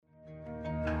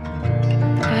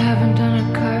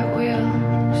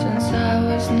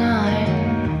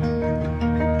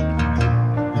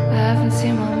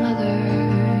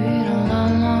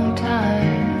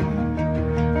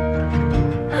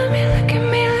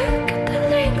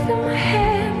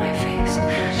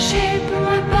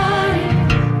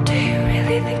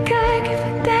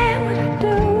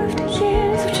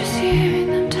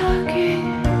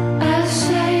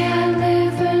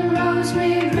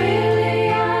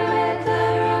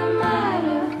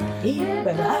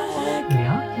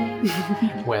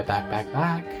We're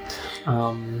back.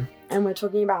 And we're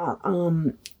talking about,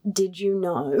 did you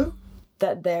know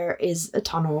that there is a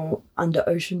tunnel under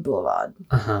Ocean Boulevard?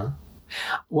 Uh-huh.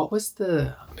 What was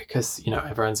because,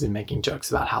 everyone's been making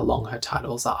jokes about how long her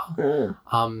titles are.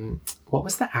 What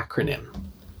was the acronym?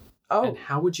 Oh. And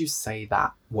how would you say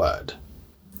that word?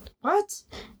 What?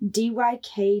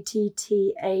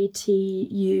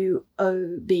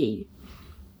 DYKTTATUOB.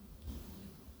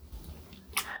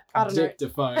 I don't know.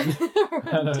 Dictaphone. I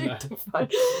don't know. Dictaphone.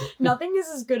 Nothing is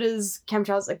as good as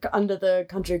chemtrails under the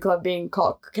country club being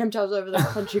cock. Chemtrails over the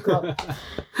country club.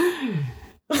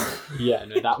 Yeah,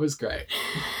 no, that was great.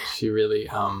 She really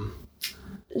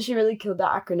killed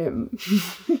that acronym.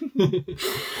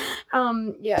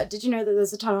 Yeah, did you know that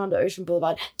there's a tunnel under Ocean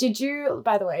Boulevard? Did you,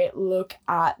 by the way, look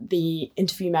at the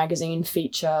Interview magazine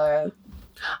feature?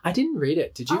 I didn't read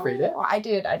it. Did you read it? I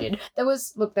did. There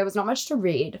was not much to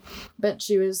read, but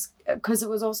because it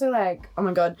was also like, oh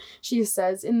my God, she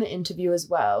says in the interview as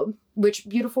well, which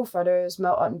beautiful photos,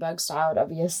 Mel Ottenberg styled,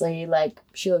 obviously, like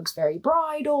she looks very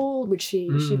bridal, which she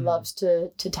loves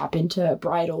to tap into her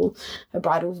bridal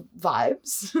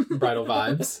vibes. Bridal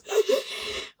vibes.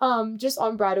 Just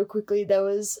on bridal quickly, there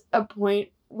was a point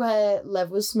where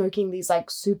Lev was smoking these like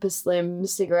super slim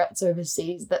cigarettes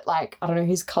overseas that like, I don't know,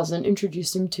 his cousin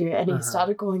introduced him to, and he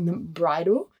started calling them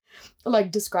bridal,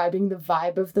 like describing the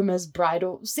vibe of them as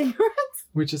bridal cigarettes.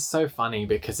 Which is so funny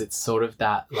because it's sort of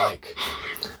that like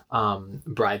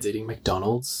brides eating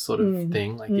McDonald's sort of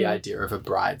thing, like the idea of a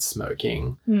bride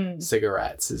smoking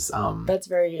cigarettes is that's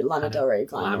very Lana Del Rey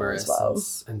glamorous as well.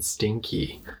 And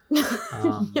stinky.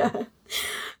 Yeah.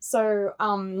 So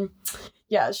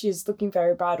yeah, she's looking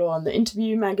very bridal on the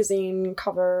Interview magazine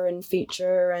cover and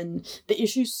feature, and the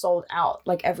issue sold out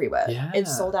like everywhere. Yeah. It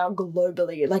sold out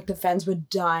globally. Like the fans were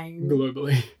dying.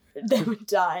 Globally. They were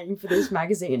dying for this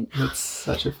magazine. That's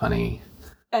such a funny...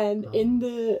 And in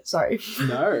the... Sorry.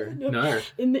 No.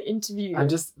 In the interview... I'm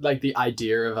just like the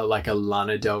idea of a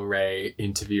Lana Del Rey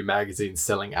Interview magazine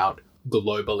selling out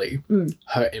globally,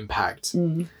 her impact,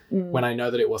 when I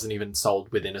know that it wasn't even sold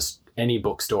within any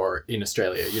bookstore in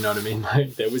Australia, you know what I mean?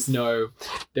 Like there was no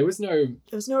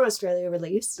Australia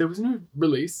release. There was no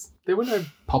release. There were no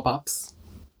pop-ups.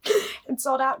 It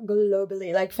sold out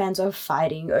globally. Like fans were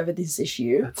fighting over this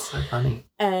issue. That's so funny.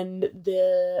 And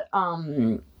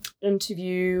the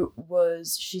interview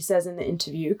was, she says in the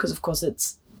interview, because of course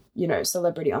it's,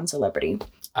 celebrity on celebrity.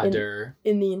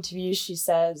 In the interview, she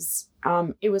says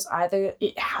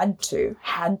it had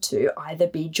to either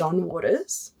be John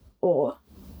Waters or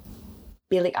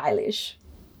Billie Eilish.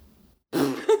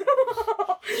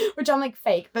 Which I'm like,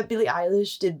 fake, but Billie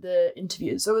Eilish did the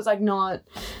interview, so it was like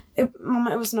it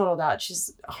was not all that.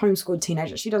 She's a homeschooled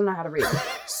teenager, she doesn't know how to read.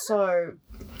 So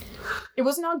it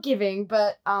was not giving,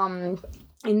 but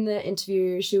in the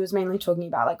interview she was mainly talking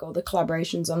about like all the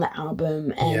collaborations on the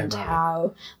album and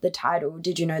how the title,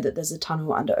 Did You Know That There's a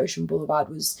Tunnel Under Ocean Boulevard,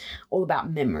 was all about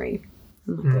memory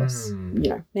and of course,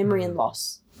 memory and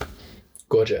loss.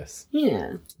 Gorgeous.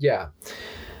 Yeah.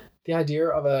 The idea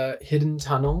of a hidden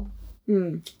tunnel.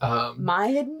 My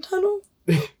hidden tunnel?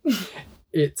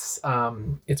 It's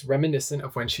reminiscent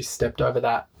of when she stepped over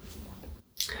that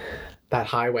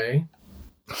highway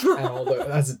and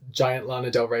as giant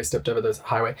Lana Del Rey stepped over this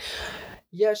highway.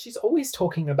 Yeah, she's always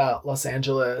talking about Los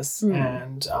Angeles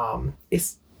and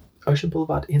is Ocean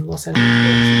Boulevard in Los Angeles or is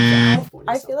it in California?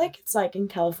 I feel like it's like in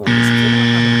California. So they don't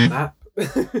have a map.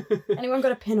 Anyone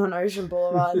got a pin on Ocean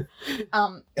Boulevard?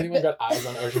 Anyone got eyes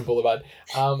on Ocean Boulevard?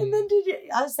 And then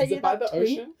I sent you that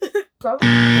tweet?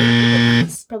 Ocean?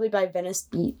 Probably by Venice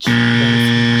Beach.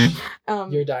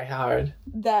 You're diehard.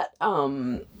 That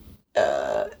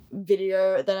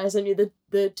video that I sent you,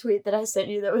 the tweet that I sent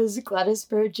you, that was Gladys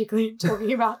Berejiklian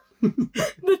talking about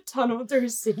the tunnel through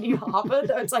Sydney Harbour.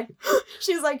 It's like,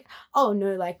 she's like, oh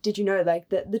no, like, did you know like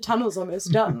the tunnel's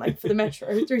almost done, like for the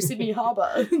metro through Sydney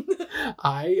Harbour.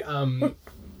 I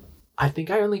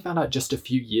think I only found out just a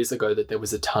few years ago that there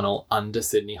was a tunnel under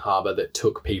Sydney Harbour that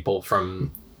took people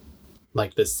from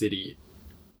like the city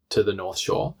to the North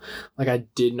Shore. Like I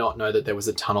did not know that there was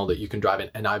a tunnel that you can drive in,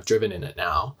 and I've driven in it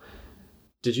now.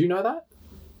 Did you know that?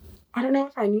 I don't know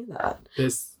if I knew that.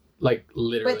 There's like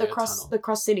literally the Cross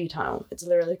City Tunnel. It's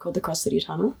literally called the Cross City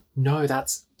Tunnel. No,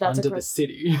 that's under the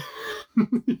city.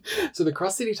 So the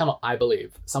Cross City Tunnel, I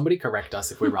believe, somebody correct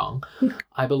us if we're wrong.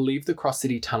 I believe the Cross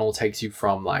City Tunnel takes you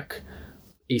from like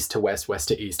east to west, west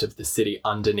to east of the city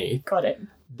underneath. Got it.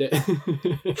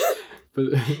 For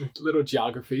little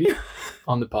geography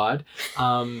on the pod.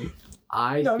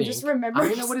 I No, I'm think just remembering. I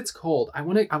don't know what it's called. I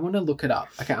want to look it up.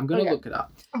 Okay, I'm gonna look it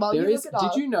up. While you look it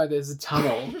up. Did you know there's a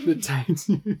tunnel that takes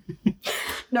you?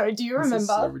 No, do you This remember? is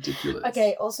so ridiculous.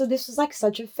 Okay, also this was like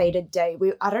such a fated day.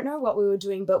 I don't know what we were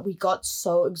doing, but we got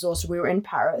so exhausted. We were in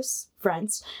Paris,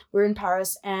 France. We were in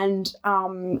Paris, and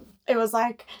it was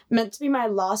like meant to be my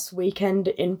last weekend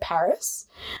in Paris.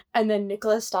 And then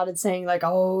Nicholas started saying like,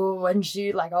 oh, and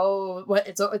she like, oh, what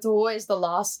it's always the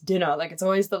last dinner. Like it's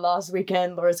always the last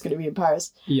weekend Laura's gonna be in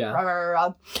Paris. Yeah. Rah, rah,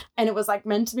 rah. And it was like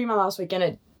meant to be my last weekend.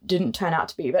 It didn't turn out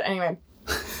to be, but anyway.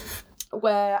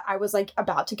 Where I was like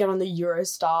about to get on the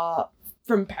Eurostar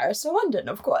from Paris to London,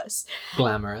 of course.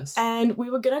 Glamorous. And we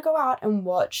were gonna go out and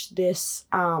watch this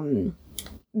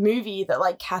movie that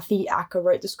like Kathy Acker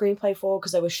wrote the screenplay for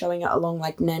because they were showing it along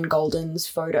like Nan Golden's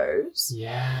photos.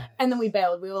 Yeah. And then we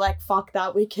bailed. We were like, fuck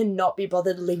that. We cannot be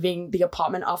bothered leaving the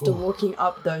apartment after walking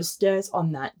up those stairs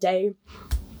on that day.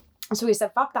 So we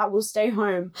said, fuck that, we'll stay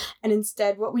home. And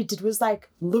instead what we did was like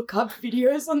look up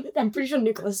videos I'm pretty sure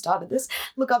Nicholas started this,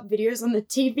 look up videos on the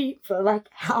TV for like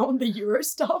how the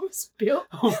Eurostar was built.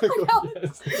 Oh my God,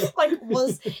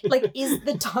 yes. Like is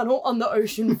the tunnel on the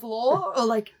ocean floor or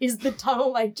like is the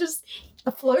tunnel like just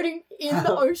floating in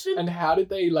the ocean? And how did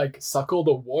they like suck all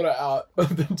the water out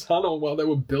of the tunnel while they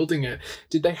were building it?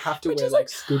 Did they have to wear like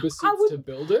scuba suits to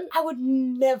build it? I would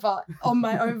never on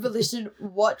my own volition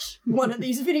watch one of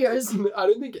these videos. I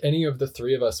don't think any of the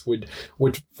three of us would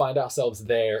find ourselves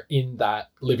there in that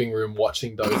living room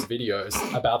watching those videos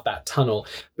about that tunnel,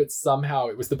 but somehow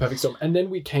it was the perfect storm. And then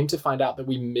we came to find out that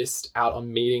we missed out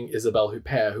on meeting Isabelle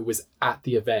Huppert, who was at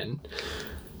the event,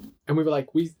 and we were like,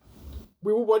 we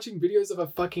were watching videos of a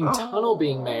fucking tunnel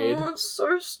being made.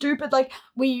 So stupid. Like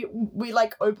we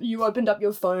like you opened up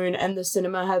your phone and the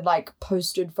cinema had like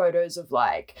posted photos of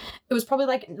like it was probably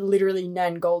like literally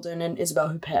Nan Golden and Isabelle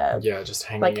Huppert. Yeah, just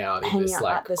hanging out in this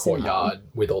like courtyard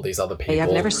with all these other people. Hey,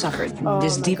 I've never suffered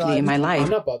this deeply in my life. I'm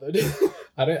not bothered.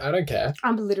 I don't care.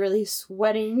 I'm literally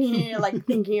sweating here, like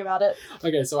thinking about it.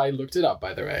 Okay, so I looked it up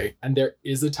by the way, and there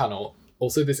is a tunnel.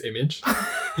 Also, this image.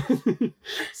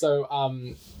 So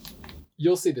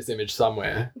you'll see this image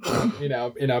somewhere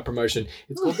in our promotion.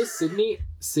 It's called the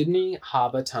Sydney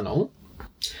Harbour Tunnel,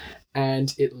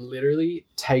 and it literally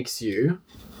takes you.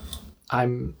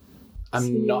 I'm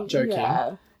not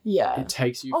joking. Yeah. It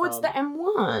takes you. It's the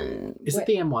M1. Is it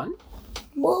the M1?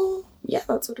 Well, yeah,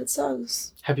 that's what it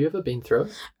says. Have you ever been through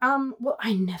it? Well,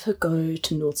 I never go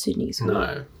to North Sydney.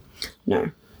 So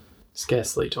no.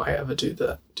 Scarcely do I ever do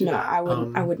that. I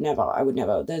would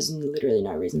never. There's literally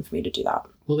no reason for me to do that.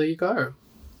 Well, there you go.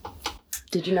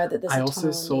 Did you know that there's I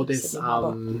also saw this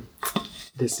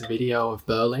this video of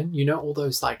Berlin. You know all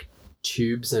those like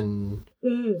tubes and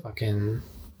fucking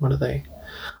what are they?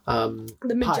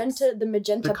 The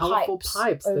magenta colourful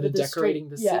pipes that are decorating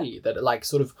the city, that like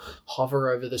sort of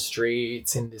hover over the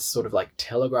streets in this sort of like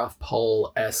telegraph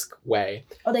pole-esque way.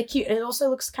 Oh, they're cute. It also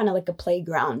looks kind of like a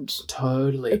playground.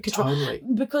 Totally.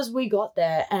 Because we got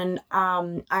there and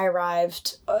I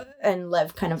arrived and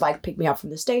Lev kind of like picked me up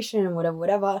from the station and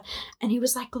whatever. And he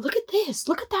was like, look at this,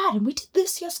 look at that. And we did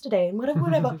this yesterday and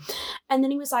whatever. And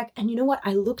then he was like, and you know what?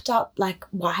 I looked up like,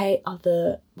 why are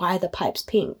the pipes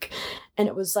pink? And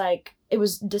it was like, it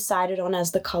was decided on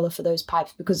as the colour for those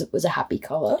pipes because it was a happy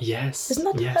colour. Yes. Isn't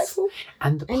that delightful?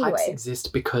 And the pipes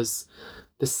exist because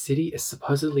the city is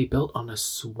supposedly built on a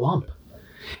swamp.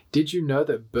 Did you know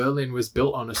that Berlin was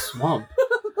built on a swamp?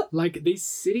 Like these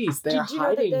cities, they're hiding. Did you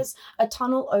know that there's a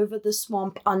tunnel over the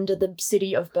swamp under the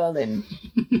city of Berlin?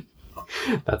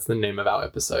 That's the name of our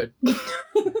episode.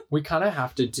 We kind of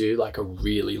have to do like a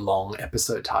really long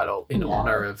episode title in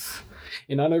honor of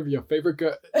your favorite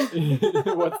girl.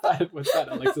 What's that?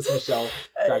 Alexis Michelle.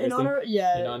 In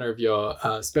honor of your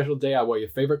special day, I wore your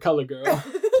favorite color, girl.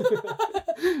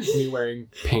 Me wearing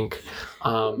pink.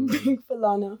 Pink for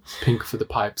Lana. Pink for the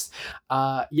pipes.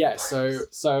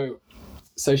 So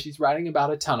she's writing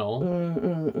about a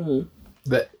tunnel.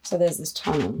 So there's this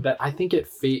tunnel that I think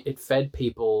it fed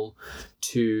people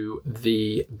to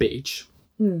the beach.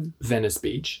 Venice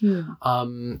Beach.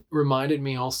 Reminded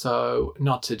me also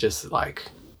not to just like,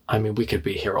 I mean, we could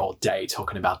be here all day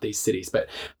talking about these cities, but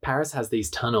Paris has these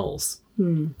tunnels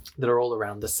that are all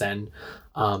around the Seine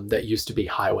that used to be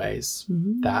highways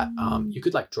that you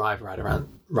could like drive right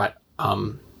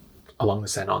along the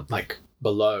Seine on like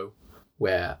below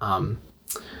where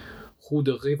Rue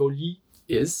de Rivoli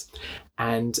is,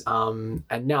 and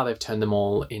now they've turned them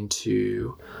all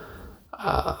into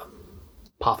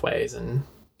pathways and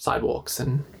sidewalks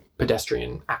and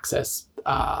pedestrian access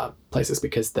places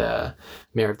because the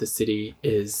mayor of the city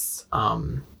is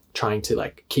trying to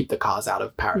like keep the cars out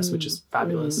of Paris, which is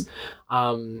fabulous.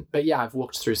 But yeah, I've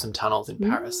walked through some tunnels in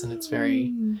Paris, and it's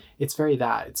very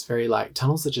like,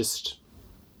 tunnels are just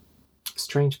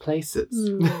strange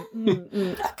places.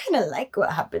 I kind of like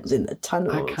what happens in the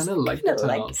tunnels. I kind of like the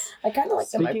tunnels. I kind of like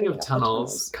them. Speaking of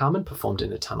tunnels, Carmen performed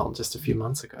in a tunnel just a few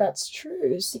months ago. That's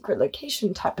true. Secret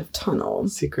location type of tunnel.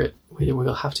 Secret.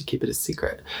 We'll have to keep it a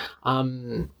secret.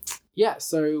 Yeah,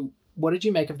 so what did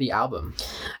you make of the album?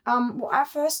 Well, at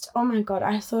first, oh my God,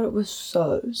 I thought it was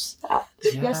so sad.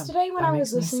 Yeah, yesterday when I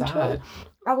was listening to it,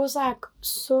 I was like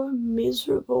so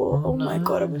miserable. Oh my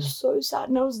God, it was so sad.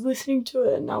 And I was listening to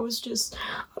it and I was just,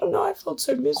 I don't know, I felt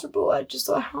so miserable. I just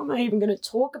thought, how am I even going to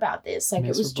talk about this? Like,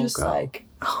 Miserable it was just girl. like,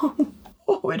 oh,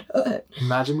 it hurt.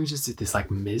 Imagine we just did this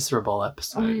like miserable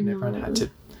episode and everyone had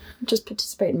to just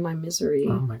participate in my misery.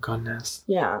 Oh my goodness.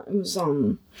 Yeah, it was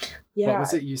yeah. What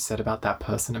was it you said about that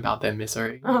person, about their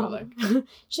misery? You were like,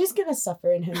 she's gonna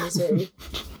suffer in her misery.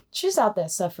 She's out there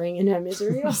suffering in her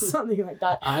misery or something like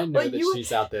that. I know that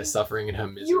she's out there suffering in her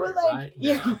misery. You were like, right?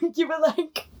 you were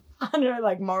like, I don't know,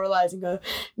 like moralizing her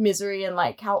misery and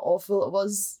like how awful it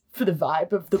was for the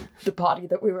vibe of the party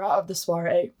that we were at, of the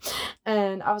soiree.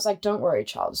 And I was like, don't worry,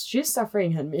 Charles, she's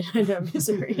suffering in her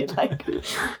misery. Like,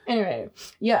 anyway,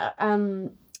 yeah.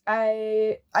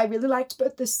 I really liked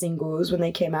both the singles when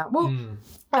they came out. Well,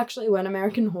 actually, when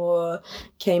American Horror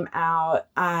came out,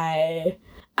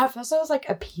 at first I was like,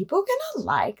 are people gonna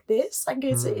like this? Like,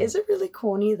 is it really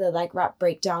corny, the like rap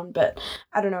breakdown? But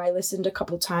I don't know, I listened a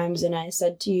couple times and I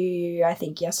said to you, I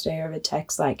think yesterday over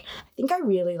text, like, I think I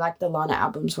really like the Lana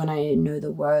albums when I know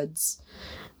the words,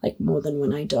 like, more than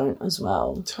when I don't as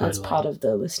well. Totally. That's part of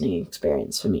the listening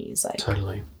experience for me, is like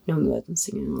knowing the words and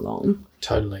singing along.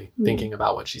 Totally. Thinking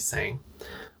about what she's saying.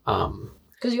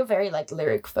 Because you're very like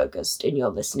lyric focused in your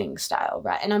listening style,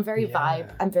 right? And I'm very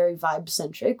vibe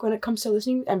centric when it comes to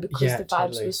listening, and because the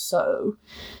vibes were so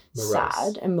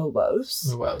sad and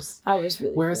morose. I was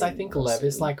really. Whereas I think Lev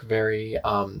is like very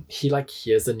he like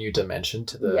hears a new dimension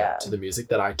to the music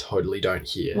that I totally don't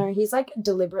hear. No, he's like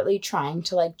deliberately trying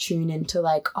to like tune into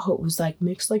like, oh, it was like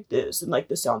mixed like this, and like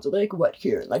the sounds are like wet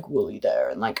here and like woolly there,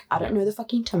 and like I don't know the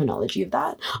fucking terminology of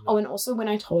that. Oh, and also when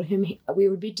I told him we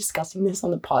would be discussing this on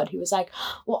the pod, he was like,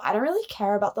 well, I don't really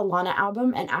care about the Lana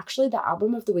album, and actually the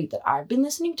album of the week that I've been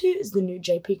listening to is the new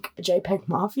JPEG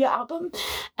Mafia album,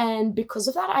 and because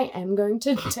of that I am going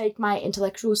to take my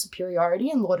intellectual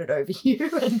superiority and lord it over you.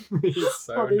 And he's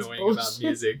so annoying about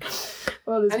music.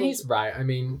 And he's right. I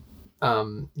mean,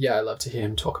 I love to hear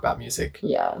him talk about music.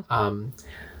 Yeah.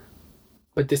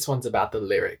 But this one's about the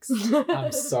lyrics.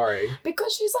 I'm sorry.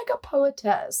 Because she's like a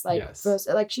poetess. Like, first,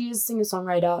 like she is a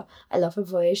singer-songwriter. I love her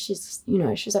voice. She's,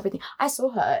 she's everything. I saw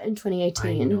her in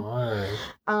 2018. I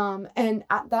know. And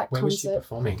at that Where concert. was she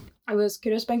performing? It was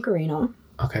Kudos Bank Arena.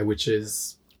 Okay, which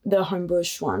is? The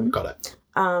Homebush one. Got it.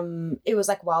 It was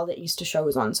like while the Easter show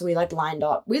was on. So we like lined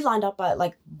up. We lined up at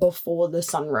like before the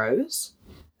sun rose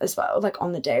as well, like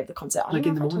on the day of the concert. I like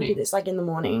don't know in if the I told you this, like in the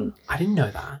morning. I didn't know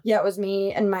that. Yeah, it was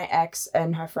me and my ex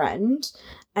and her friend.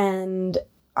 And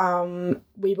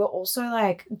we were also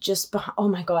like just behind, oh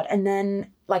my God. And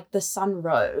then like the sun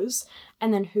rose,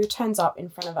 and then who turns up in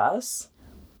front of us?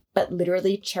 But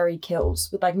literally Cherry Kills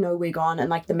with like no wig on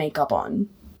and like the makeup on.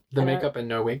 The makeup and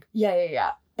no wig?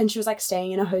 Yeah. And she was like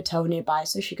staying in a hotel nearby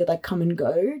so she could like come and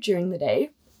go during the day.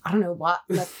 I don't know what.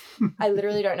 Like, I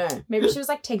literally don't know. Maybe she was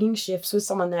like taking shifts with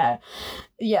someone there.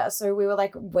 Yeah, so we were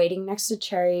like waiting next to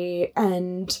Cherry,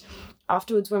 and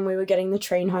afterwards when we were getting the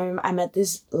train home, I met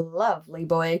this lovely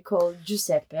boy called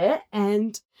Giuseppe,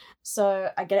 and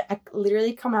so I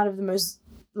literally come out of the most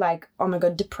like, oh my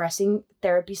God, depressing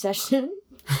therapy session.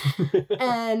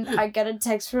 And I get a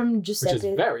text from Giuseppe. Which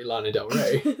is very Lana Del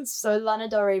Rey. So Lana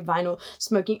Del Rey vinyl,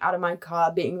 smoking out of my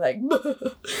car, being like,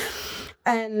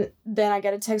 and then I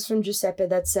get a text from Giuseppe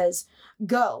that says,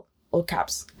 girl, all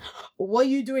caps, what are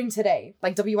you doing today?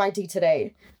 Like WID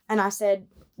today. And I said,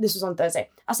 this was on Thursday.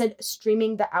 I said,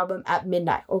 streaming the album at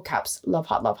midnight, all caps, love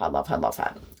heart, love heart, love heart, love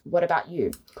heart. What about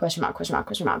you? Question mark, question mark,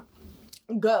 question mark.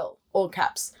 Girl, all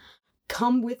caps,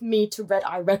 come with me to Red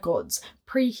Eye Records,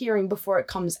 pre-hearing before it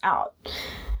comes out.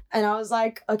 And I was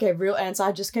like, okay, real answer.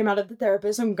 I just came out of the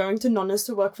therapist. I'm going to Nonna's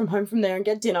to work from home from there and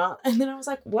get dinner. And then I was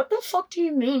like, what the fuck do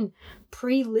you mean?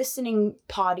 Pre-listening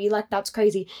party? Like, that's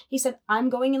crazy. He said, I'm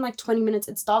going in like 20 minutes.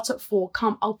 It starts at 4.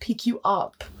 Come, I'll pick you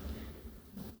up.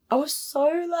 I was so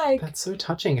like... That's so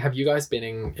touching. Have you guys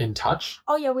been in touch?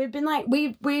 Oh yeah, we've been like,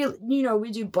 we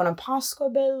do Bonapasco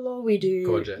Bello, we do,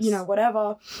 Gorgeous.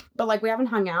 Whatever. But like, we haven't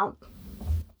hung out.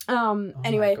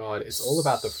 Anyway. Oh my God, it's all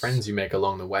about the friends you make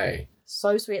along the way.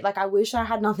 So sweet. Like, I wish I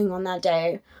had nothing on that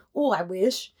day. Oh, I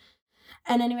wish.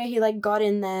 And anyway, he like got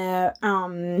in there.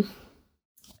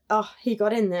 He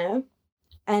got in there,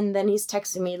 and then he's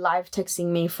live texting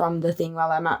me from the thing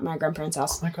while I'm at my grandparents'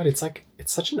 house. Oh my God, it's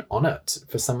such an honor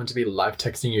for someone to be live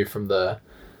texting you from the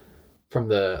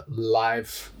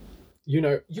live. You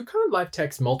know, you can't live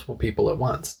text multiple people at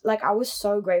once. Like, I was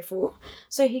so grateful.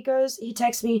 So he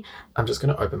texts me. I'm just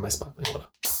going to open my sparkling water.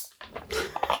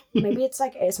 Maybe it's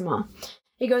like ASMR.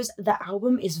 He goes, the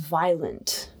album is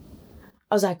violent.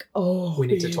 I was like, oh, we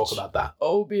need to talk about that.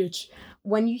 Oh, bitch.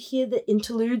 When you hear the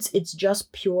interludes, it's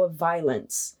just pure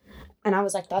violence. And I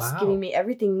was like, that's giving me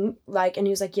everything. Like, and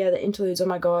he was like, yeah, the interludes, oh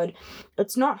my God.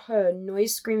 It's not her,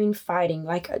 noise, screaming, fighting.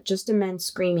 Like, just a man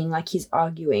screaming like he's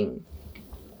arguing.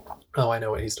 Oh, I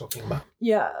know what he's talking about.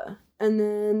 Yeah. And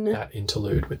then... that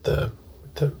interlude with the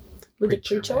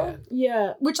preacher man.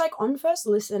 Yeah. Which, like, on first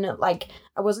listen, I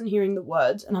wasn't hearing the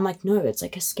words. And I'm like, no, it's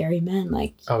like a scary man,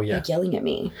 like, like yelling at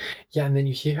me. Yeah, and then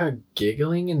you hear her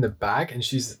giggling in the back, and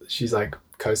she's like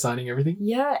co-signing everything.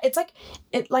 Yeah, it's like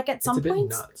at some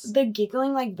point the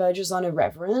giggling like verges on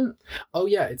irreverent. Oh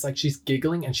yeah, it's like she's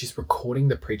giggling and she's recording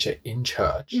the preacher in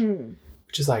church,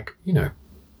 which is like, you know,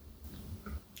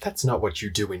 that's not what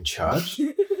you do in church.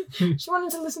 She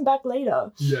wanted to listen back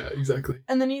later. Yeah, exactly.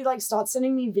 And then he like starts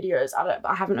sending me videos.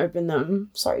 I haven't opened them.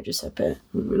 Sorry, Giuseppe.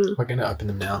 We're gonna open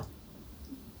them now.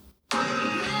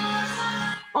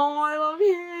 Oh, I love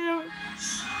him.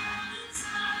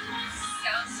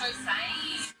 Sounds so sane.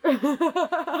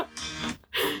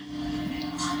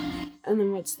 And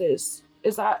then what's this?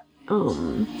 Is that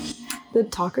the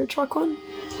taco truck one?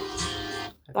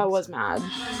 That was mad.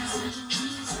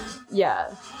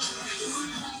 Yeah.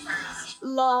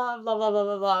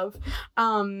 Love.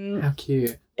 How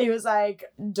cute. It was like,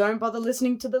 don't bother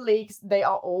listening to the leaks. They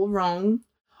are all wrong.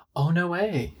 Oh, no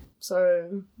way.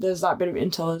 So there's that bit of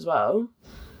intel as well.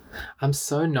 I'm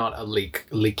so not a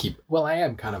leaky. Well, I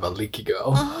am kind of a leaky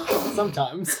girl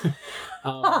sometimes.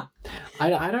 I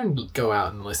don't go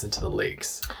out and listen to the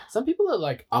leaks. Some people are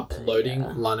like uploading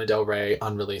Lana Del Rey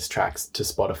unreleased tracks to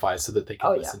Spotify so that they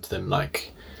can listen to them.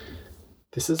 Like,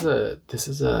 this is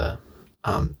an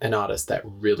artist that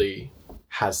really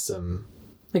has some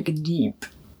like deep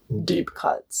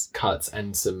cuts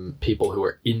and some people who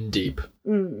are in deep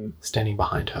standing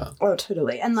behind her. Oh,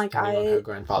 totally. And like standing on her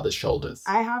grandfather's shoulders.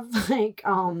 I have like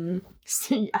you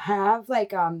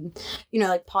know,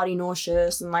 like Party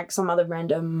Nauseous and like some other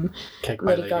random Cake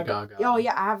by Lady Gaga. Oh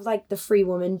yeah, I have like the Free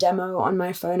Woman demo on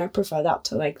my phone. I prefer that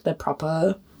to like the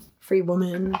proper Free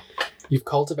Woman. You've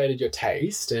cultivated your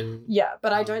taste and... Yeah,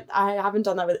 but I haven't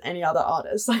done that with any other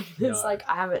artist. Like, it's like,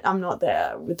 I'm not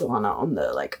there with Lana on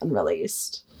the, like,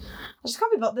 unreleased. I just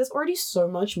can't be about, there's already so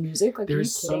much music. Like, there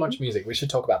is so much music. We should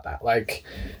talk about that. Like,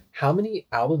 how many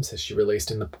albums has she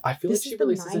released I feel like she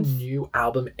releases a new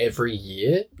album every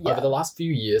year. Yeah. Over the last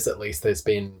few years, at least, there's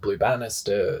been Blue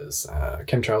Banisters,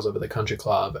 Chemtrails Over the Country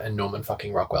Club, and Norman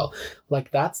fucking Rockwell.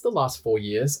 Like, that's the last 4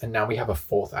 years, and now we have a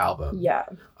fourth album. Yeah.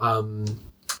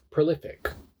 Prolific.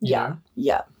 Yeah.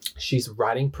 She's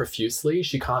writing profusely.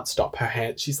 She can't stop her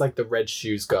hand. She's like the Red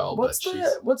Shoes girl. What's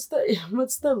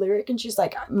the lyric? And she's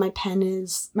like, my pen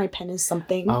is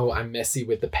something. Oh, I'm messy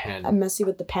with the pen. Yeah,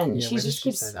 she just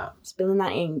keeps spilling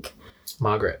that ink.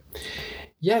 Margaret.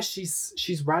 Yeah,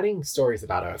 she's writing stories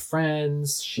about her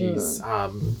friends. She's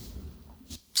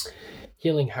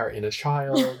healing her inner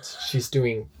child. She's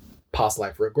doing past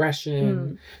life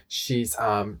regression. She's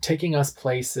taking us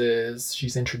places.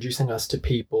 She's introducing us to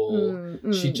people.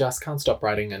 She just can't stop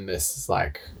writing, and this is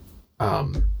like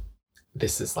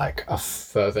a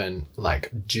fervent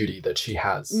like duty that she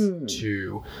has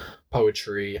to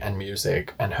poetry and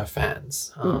music and her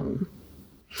fans.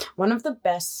 One of the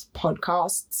best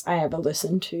podcasts I ever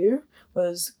listened to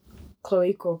was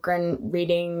Chloe Corcoran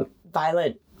reading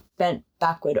Violet bent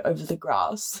backward over the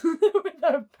grass with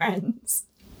her friends.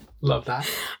 Love that.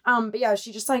 But yeah,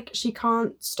 she just like, she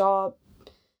can't stop.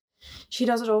 She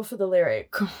does it all for the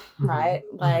lyric, right?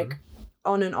 Like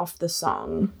on and off the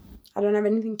song. I don't have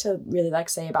anything to really like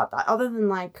say about that other than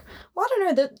like, well, I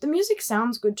don't know, the music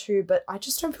sounds good too, but I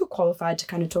just don't feel qualified to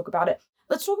kind of talk about it.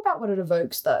 Let's talk about what it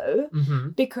evokes though,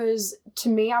 because to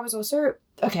me, I was also,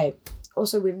 okay,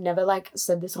 also we've never like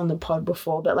said this on the pod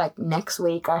before, but like next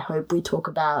week, I hope we talk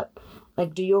about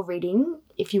like, do your reading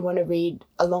if you want to read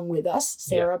along with us,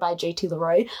 Sarah by J.T.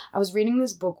 Leroy. I was reading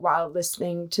this book while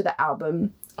listening to the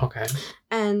album. Okay.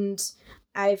 And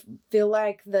I feel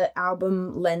like the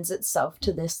album lends itself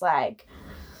to this, like,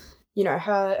 you know,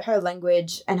 her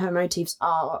language and her motifs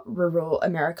are rural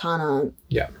Americana.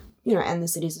 Yeah. You know, and the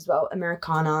cities as well.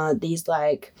 Americana, these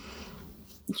like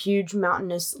huge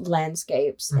mountainous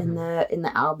landscapes in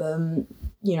the album.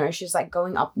 you know, she's like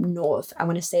going up north. I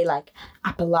want to say like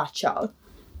Appalachia.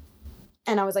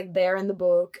 And I was like there in the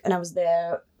book, and I was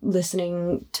there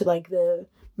listening to like the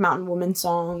Mountain Woman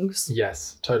songs.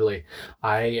 Yes, totally.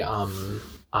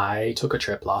 I took a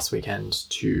trip last weekend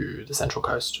to the Central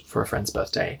Coast for a friend's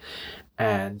birthday,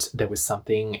 and there was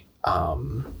something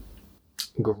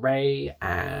grey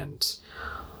and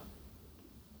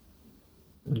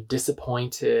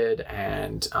disappointed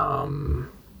and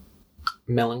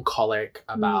melancholic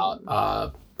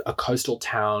about a coastal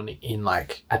town in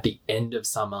like at the end of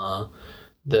summer.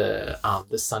 The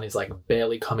sun is like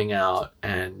barely coming out,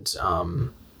 and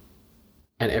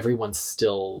everyone's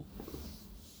still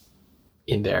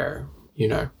in their, you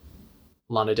know,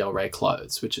 Lana Del Rey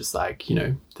clothes, which is like, you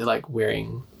know, they're like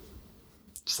wearing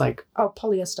just like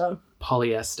polyester.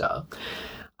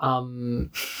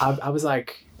 I was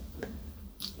like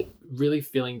really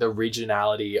feeling the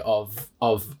regionality of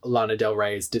Lana Del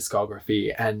Rey's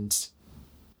discography, and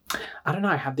I don't know,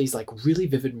 I have these like really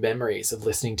vivid memories of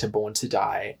listening to Born to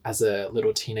Die as a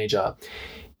little teenager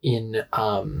in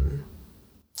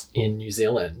New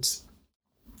Zealand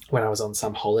when I was on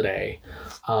some holiday.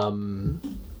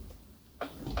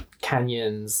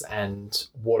 Canyons and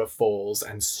waterfalls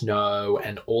and snow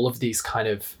and all of these kind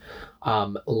of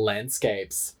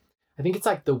landscapes. I think it's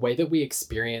like the way that we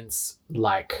experience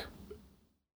like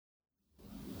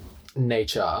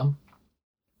nature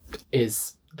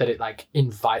is that it like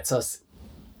invites us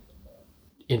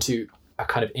into a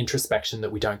kind of introspection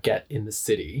that we don't get in the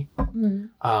city.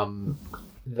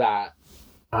 That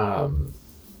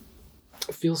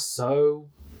feels so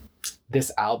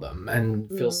this album and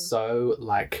feels so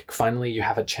like finally you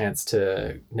have a chance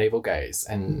to navel gaze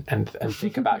and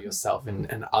think about yourself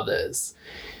and others.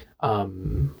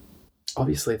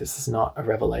 Obviously this is not a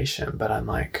revelation, but I'm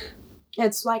like,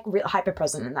 it's like hyper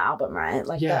present in the album, right?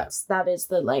 Like yeah. that is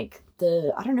the like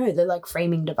the, I don't know, the like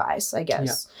framing device, I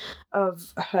guess,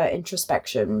 of her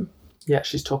introspection. Yeah,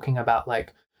 she's talking about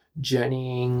like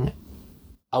journeying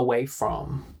away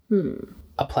from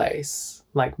a place.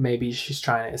 Like maybe she's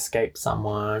trying to escape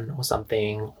someone or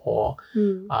something, or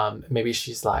maybe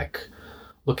she's like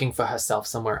looking for herself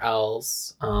somewhere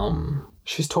else.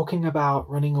 She's talking about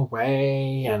running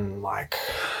away and like...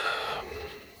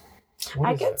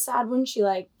 I get sad when she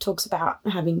like talks about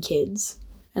having kids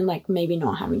and like maybe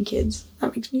not having kids.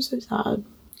 That makes me so sad.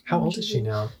 How old is she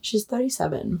now? She's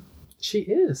 37. She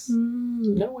is?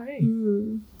 No way.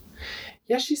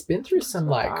 Yeah, she's been through some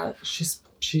like... She's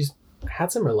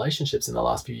had some relationships in the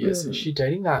last few years. Is she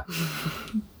dating that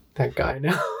guy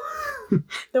now?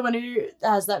 The one who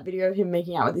has that video of him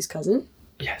making out with his cousin?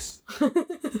 Yes.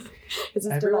 Is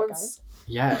it still that guy?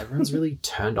 Yeah, everyone's really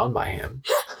turned on by him.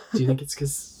 Do you think it's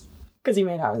because he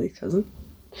made out with his cousin?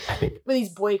 I think. With his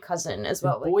boy cousin as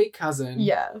well. Boy cousin?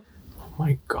 Yeah. Oh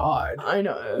my God. I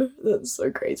know. That's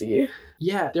so crazy.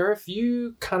 Yeah, there are a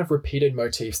few kind of repeated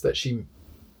motifs that she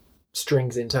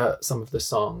strings into some of the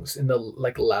songs in the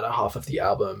like latter half of the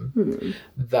album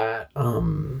that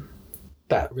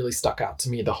that really stuck out to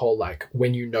me. The whole like,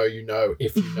 when you know,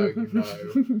 if you know,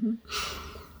 you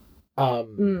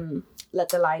know. Let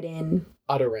the light in.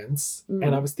 Utterance.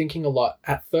 And I was thinking a lot.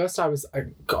 At first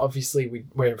obviously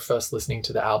we're first listening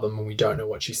to the album and we don't know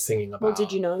what she's singing about. Well,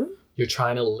 did you know? You're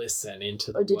trying to listen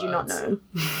into the words. Or did words. you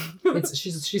not know?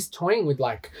 She's toying with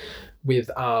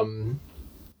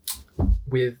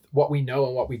what we know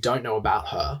and what we don't know about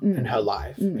her and her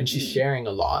life. And she's sharing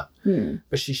a lot.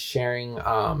 But she's sharing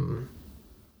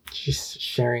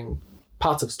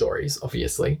parts of stories,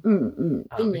 obviously,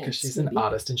 because she's an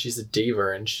artist and she's a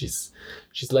diva and she's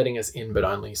letting us in, but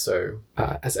only so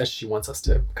as she wants us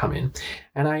to come in.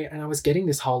 And I was getting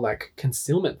this whole like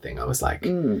concealment thing. I was like,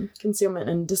 concealment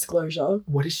and disclosure.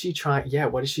 What is she trying? Yeah,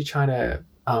 what is she trying to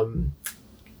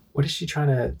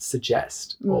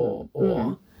suggest or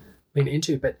lean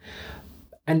into? But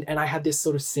and I had this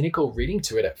sort of cynical reading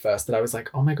to it at first that I was like,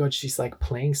 oh my God, she's like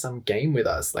playing some game with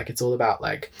us. Like it's all about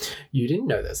like, you didn't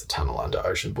know there's a tunnel under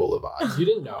Ocean Boulevard. You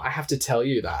didn't know. I have to tell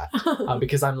you that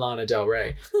because I'm Lana Del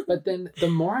Rey. But then the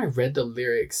more I read the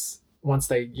lyrics, once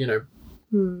they, you know,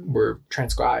 were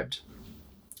transcribed,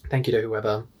 thank you to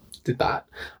whoever did that,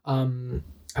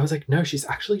 I was like, no, she's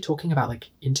actually talking about like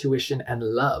intuition and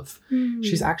love.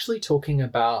 She's actually talking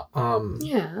about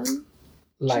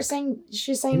like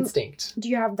she's saying instinct. Do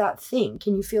you have that thing?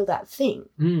 Can you feel that thing?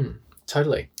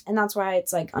 Totally. And that's why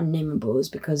it's like unnameable, is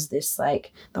because this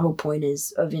like the whole point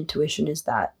of intuition is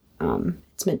that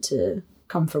it's meant to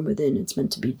come from within. It's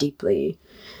meant to be deeply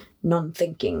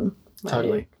non-thinking.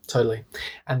 Totally.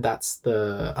 And that's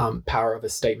the power of a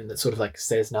statement that sort of like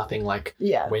says nothing, like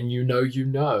when you know, you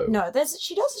know. No,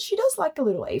 she does like a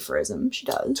little aphorism. She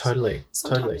does. Totally.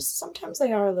 Sometimes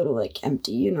they are a little like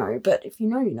empty, you know, but if you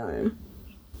know, you know.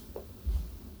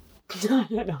 I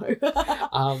don't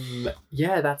know.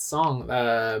 Yeah, that song,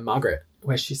 Margaret,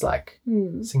 where she's like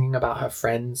singing about her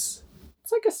friends.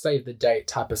 It's like a save the date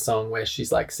type of song where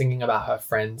she's like singing about her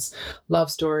friend's love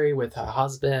story with her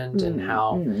husband and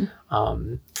how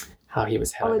he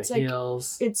was head over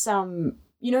heels. It's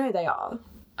you know who they are?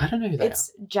 I don't know who they are.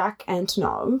 It's Jack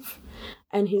Antonov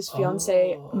and his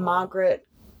fiancée Margaret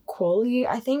Qualley,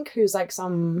 I think, who's like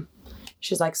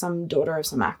she's like some daughter of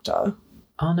some actor.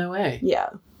 Oh, no way. Yeah.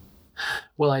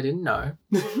 Well, I didn't know.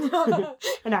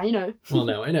 And now you know. Well,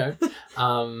 now I know.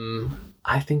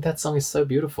 I think that song is so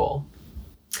beautiful.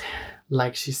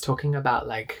 Like, she's talking about,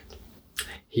 like,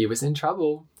 he was in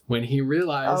trouble when he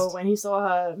realised. Oh, when he saw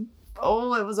her.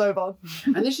 Oh, it was over.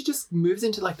 And then she just moves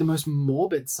into, like, the most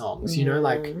morbid songs, you know,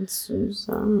 like. It's so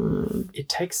sad. It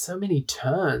takes so many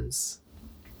turns.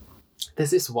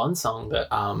 There's this one song that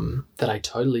I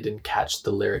totally didn't catch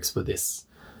the lyrics for this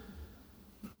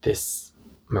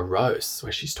morose,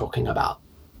 where she's talking about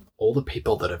all the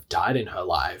people that have died in her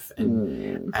life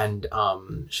and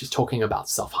she's talking about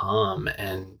self-harm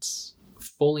and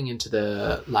falling into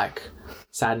the like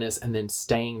sadness and then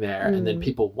staying there and then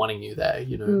people wanting you there,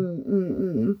 you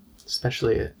know.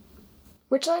 Especially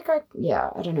which like I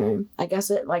don't know, I guess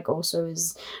it like also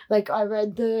is like I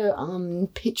read the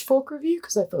Pitchfork review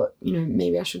because I thought, you know,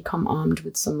 maybe I should come armed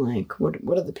with some like what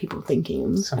are the people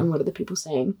thinking and what are the people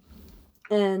saying.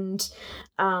 And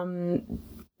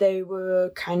they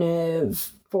were kind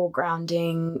of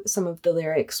foregrounding some of the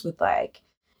lyrics with like,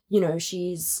 you know,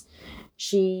 she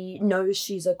knows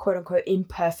she's a quote unquote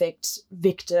imperfect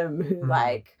victim who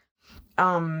like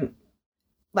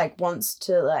wants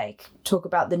to like talk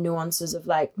about the nuances of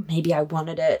like maybe I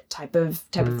wanted it type of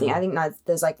thing. I think that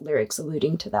there's like lyrics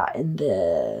alluding to that in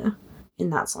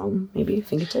that song, maybe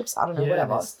Fingertips. I don't know,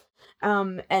 whatever.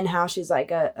 And how she's like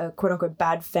a quote unquote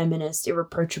bad feminist,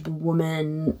 irreproachable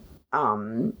woman,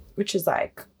 which is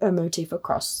like a motif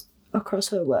across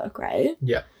her work, right?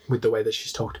 Yeah, with the way that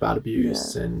she's talked about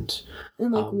abuse and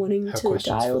like wanting to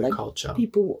die, or like culture.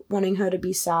 People wanting her to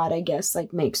be sad, I guess,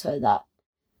 like makes her that,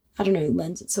 I don't know,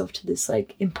 lends itself to this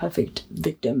like imperfect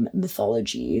victim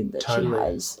mythology that she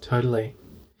has. Totally.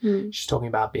 She's talking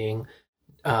about being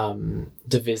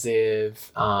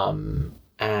divisive,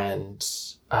 and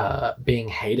being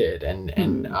hated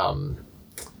and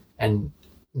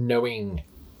knowing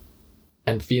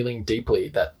and feeling deeply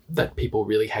that people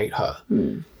really hate her.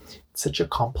 It's such a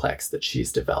complex that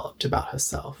she's developed about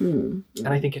herself. And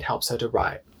I think it helps her to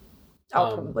write.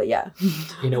 Probably, yeah.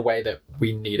 In a way that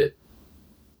we need it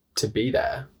to be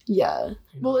there. Yeah.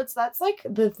 Well, that's like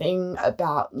the thing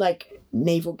about like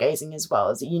navel gazing as well,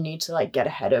 is that you need to like get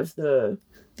ahead of the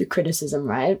criticism,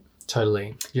 right?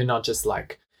 Totally. You're not just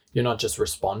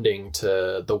responding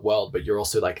to the world, but you're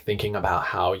also like thinking about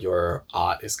how your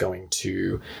art is going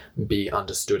to be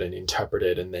understood and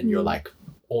interpreted, and then you're like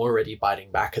already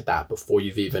biting back at that before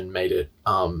you've even made it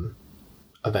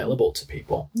available to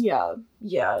people. Yeah.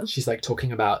 She's like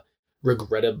talking about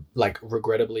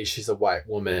regrettably she's a white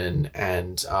woman,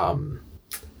 and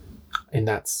in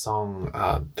that song,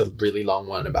 the really long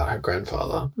one about her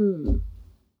grandfather.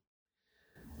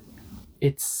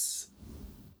 It's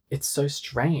so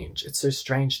strange. It's so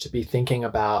strange to be thinking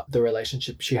about the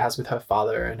relationship she has with her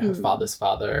father and her father's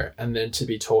father, and then to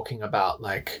be talking about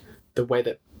like the way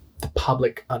that the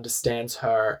public understands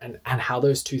her and how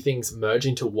those two things merge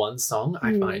into one song,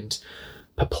 I find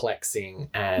perplexing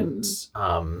and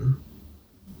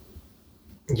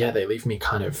they leave me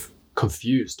kind of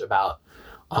confused about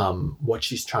what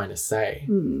she's trying to say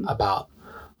about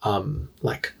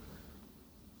like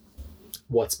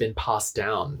what's been passed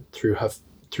down through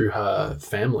her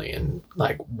family and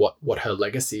like what her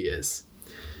legacy is.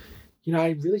 You know, I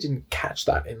really didn't catch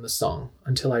that in the song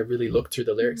until I really looked through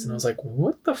the lyrics, and I was like,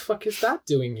 what the fuck is that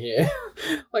doing here?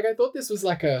 Like, I thought this was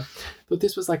like a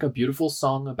beautiful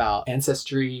song about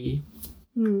ancestry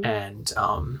and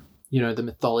you know, the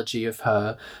mythology of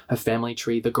her family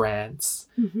tree, the Grants.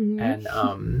 And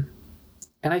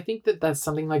I think that that's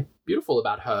something like beautiful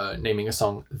about her naming a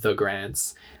song The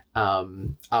Grants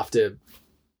after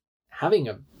having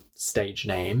a stage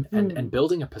name and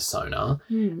building a persona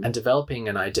and developing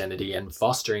an identity and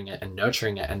fostering it and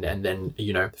nurturing it and then,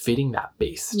 you know, feeding that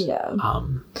beast. Yeah.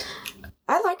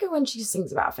 I like it when she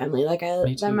sings about family. Like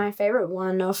my favorite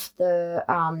one off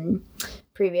the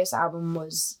previous album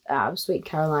was Sweet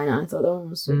Carolina. I thought that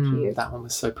one was so cute. That one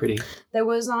was so pretty. There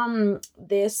was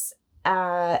this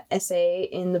essay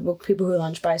in the book People Who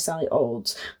Lunch by Sally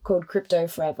Olds called Crypto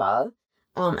Forever.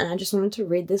 And I just wanted to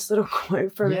read this little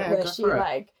quote from it where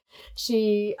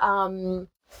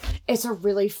it's a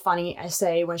really funny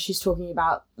essay when she's talking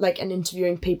about like and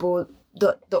interviewing people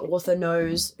that the author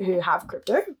knows who have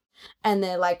crypto. And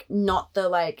they're like not the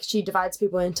like, she divides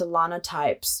people into Lana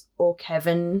types or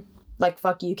Kevin, like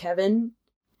fuck you Kevin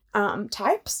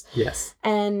types. Yes.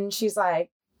 And she's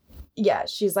like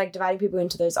dividing people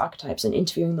into those archetypes and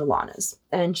interviewing the Lanas.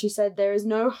 And she said there is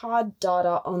no hard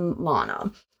data on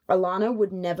Lana. A Lana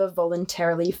would never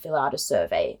voluntarily fill out a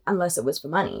survey unless it was for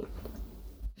money.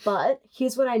 But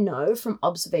here's what I know from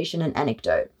observation and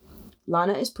anecdote.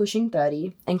 Lana is pushing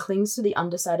 30 and clings to the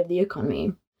underside of the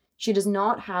economy. She does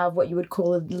not have what you would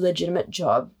call a legitimate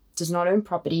job, does not own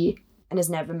property, and is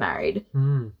never married.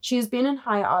 She has been in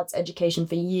higher arts education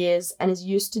for years and is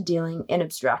used to dealing in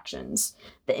abstractions.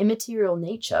 The immaterial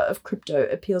nature of crypto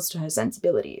appeals to her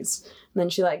sensibilities. And then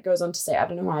she like goes on to say, I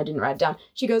don't know why I didn't write it down.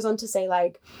 She goes on to say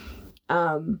I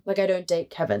don't date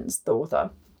Kevin's, the author.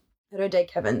 I don't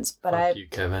date Kevin's, but Fuck you,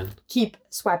 Kevin. Keep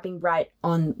swiping right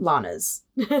on Lana's.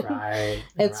 Right.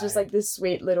 It's just like this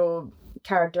sweet little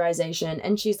characterization.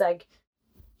 And she's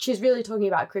really talking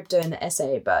about crypto in the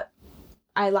essay, but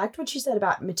I liked what she said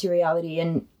about materiality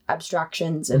and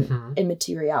abstractions and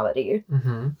immateriality.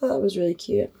 I thought that was really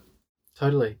cute.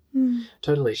 Totally.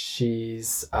 Totally.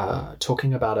 She's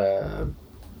talking about a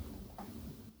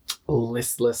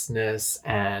listlessness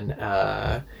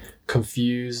and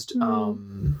confused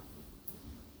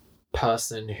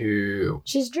person who...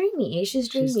 She's dreamy. She's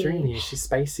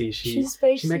spacey.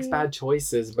 She makes bad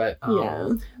choices, but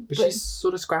she's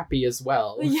sort of scrappy as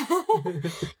well.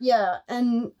 Yeah,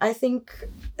 and I think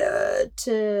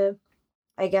to,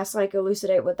 I guess, like,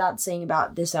 elucidate what that's saying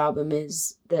about this album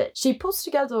is that she pulls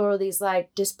together all these,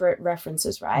 like, disparate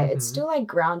references, right? It's still, like,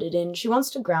 grounded in... She wants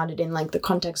to ground it in, like, the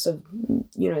context of,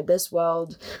 you know, this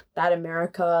world, that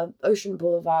America, Ocean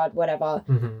Boulevard, whatever.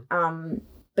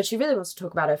 But she really wants to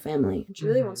talk about her family. She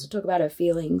really wants to talk about her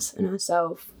feelings and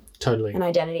herself. Totally. And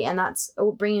identity. And that's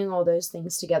bringing all those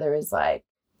things together is like,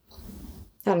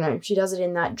 I don't know, she does it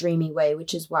in that dreamy way,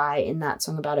 which is why in that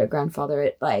song about her grandfather,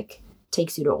 it like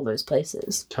takes you to all those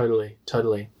places. Totally.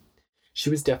 She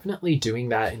was definitely doing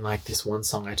that in like this one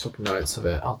song. I took notes of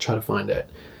it. I'll try to find it.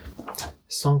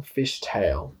 Song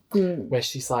Fishtail, where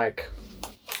she's like,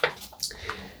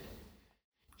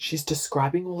 she's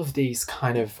describing all of these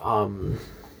kind of,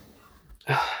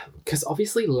 because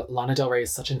obviously Lana Del Rey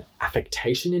is such an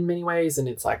affectation in many ways, and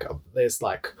it's like there's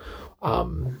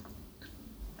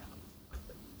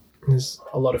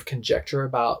a lot of conjecture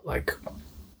about like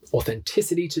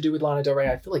authenticity to do with Lana Del Rey.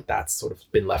 I feel like that's sort of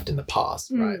been left in the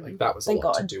past, right? Like that was a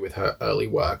lot to do with her early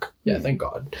work. Yeah, thank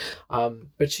God.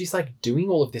 But she's like doing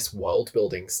all of this world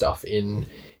building stuff in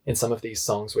some of these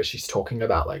songs where she's talking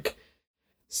about like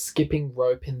skipping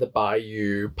rope in the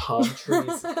bayou, palm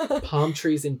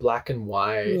trees in black and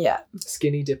white,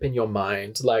 skinny dip in your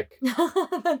mind. Like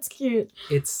that's cute.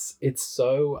 It's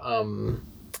so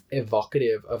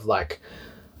evocative of like,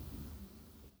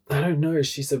 I don't know,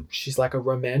 she's like a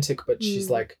romantic, but she's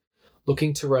like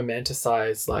looking to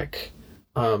romanticize like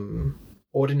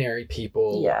ordinary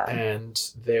people and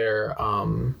their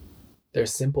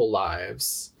simple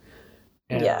lives.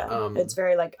 And, it's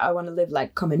very like, I want to live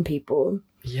like common people.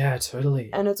 Yeah, totally.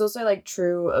 And it's also like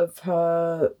true of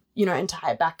her, you know,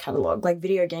 entire back catalogue. Like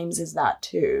Video Games is that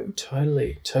too.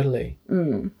 Totally.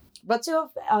 What's your,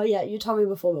 you told me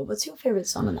before, but what's your favourite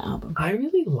song on the album? I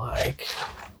really like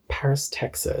Paris,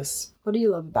 Texas. What do you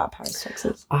love about Paris,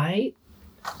 Texas? I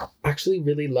actually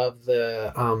really love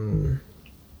the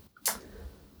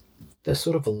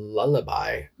sort of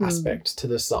lullaby aspect to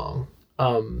the song.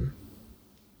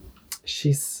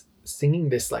 She's singing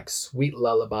this like sweet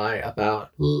lullaby about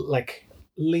like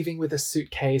leaving with a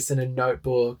suitcase and a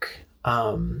notebook.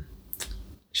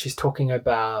 She's talking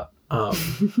about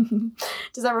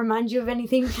Does that remind you of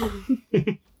anything?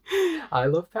 I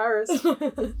love Paris,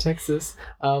 Texas.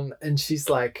 And she's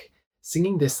like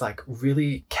singing this like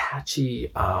really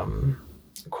catchy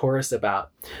chorus about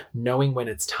knowing when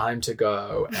it's time to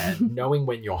go and knowing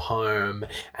when you're home,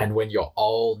 and when you're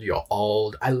old, you're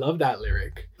old. I love that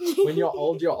lyric. When you're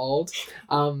old, you're old.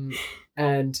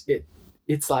 And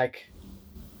it's like,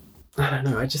 I don't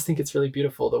know, I just think it's really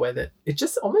beautiful the way that it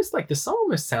just almost like the song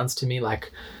almost sounds to me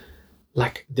like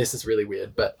this is really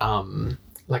weird, but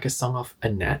like a song off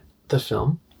Annette, the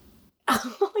film.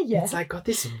 Oh, yeah. It's like got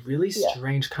this really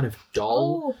strange kind of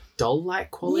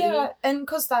doll-like quality. Yeah, and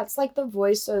because that's like the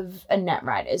voice of Annette,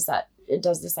 right? Is that it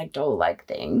does this like doll-like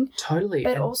thing. Totally.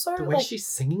 But and also the way like, she's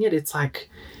singing it, it's like,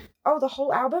 the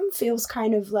whole album feels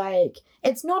kind of like,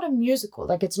 it's not a musical,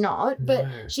 like it's not, but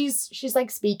No. she's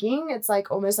like speaking. It's like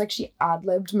almost like she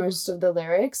ad-libbed most of the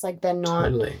lyrics. Like they're not,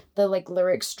 Totally. the like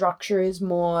lyric structure is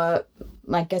more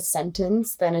like a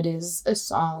sentence than it is a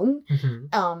song.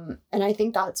 Mm-hmm. And I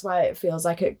think that's why it feels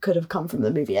like it could have come from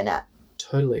the movie Annette.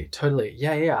 Totally.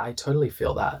 Yeah, I totally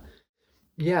feel that.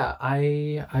 Yeah,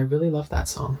 I really love that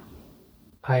song.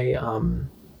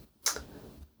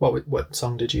 What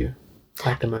song did you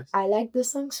like the most? I like the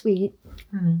song Sweet.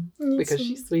 Because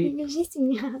she's sweet. Because she's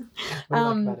sweet. What do you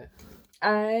like about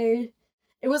it?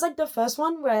 It was like the first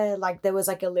one where like there was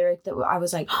like a lyric that I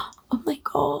was like, oh my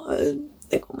god,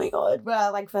 like oh my god, where I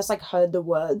like first like heard the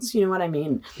words, you know what I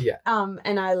mean? Yeah.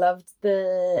 And I loved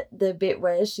the bit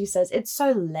where she says, it's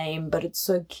so lame but it's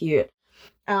so cute.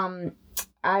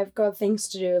 I've got things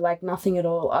to do, like nothing at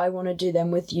all. I want to do them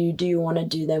with you. Do you want to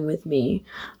do them with me?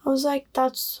 I was like,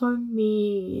 that's so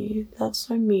me. That's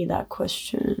so me, that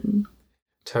question.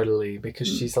 Totally, because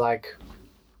she's like,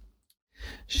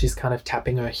 she's kind of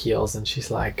tapping her heels and she's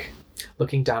like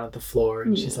looking down at the floor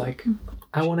and she's like,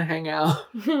 I want to hang out.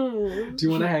 Do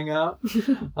you want to hang out?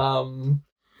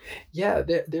 Yeah,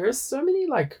 there are so many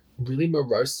like really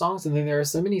morose songs, and then there are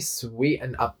so many sweet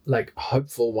and like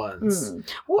hopeful ones.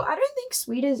 Well, I don't think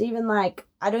sweet is even like,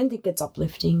 I don't think it's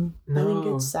uplifting. No. I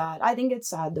think it's sad. I think it's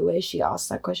sad the way she asked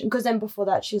that question, because then before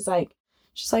that she's like,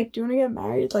 do you want to get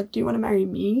married? Like, do you want to marry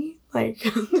me? Like,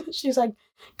 she's like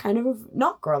kind of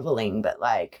not groveling, but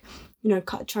like, you know,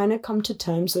 trying to come to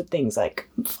terms with things. Like,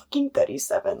 I'm fucking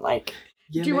 37. Like,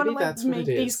 Yeah, do you want to that's like what make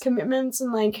it these is. commitments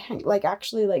and like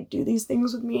actually like do these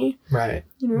things with me? Right.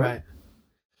 You know? Right.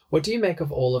 What do you make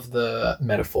of all of the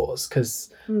metaphors? Because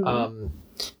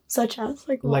such as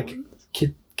like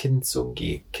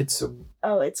kintsugi.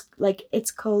 Oh,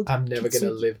 it's called. I'm never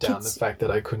gonna live down the fact that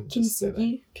I couldn't just say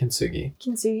that. Kintsugi.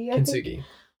 Kintsugi. I think.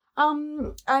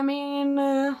 I mean,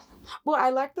 well,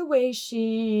 I like the way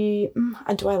she.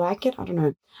 Do I like it? I don't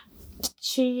know.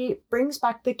 She brings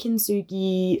back the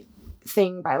kintsugi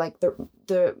thing by like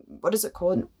the what is it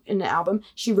called in the album?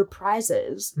 She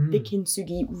reprises the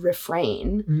kintsugi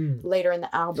refrain later in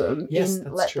the album in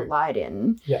Let the Light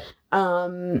In. Yeah.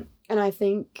 And I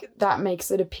think that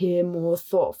makes it appear more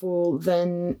thoughtful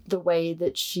than the way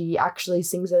that she actually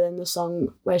sings it in the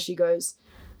song, where she goes,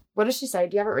 what does she say?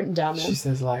 Do you have it written down there? She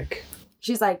says like...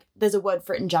 She's like, there's a word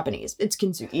for it in Japanese. It's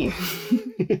kintsugi.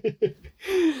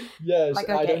 Yes, like,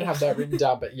 I okay. don't have that written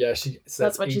down, but yeah, she says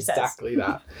That's what she says. exactly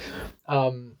that.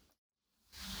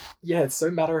 Yeah, it's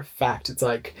so matter of fact. It's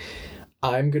like,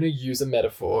 I'm going to use a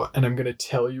metaphor and I'm going to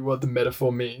tell you what the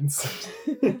metaphor means.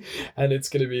 And it's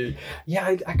going to be... Yeah,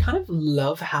 I kind of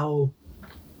love how...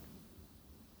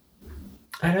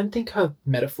 I don't think her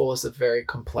metaphors are very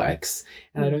complex,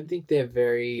 and I don't think they're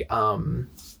very...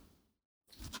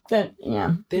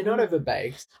 Yeah. They're not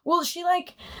overbaked. Well, she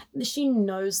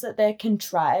knows that they're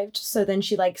contrived, so then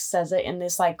she like says it in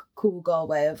this like cool girl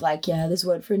way of like, yeah, there's a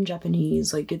word for it in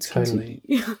Japanese, like it's Totally.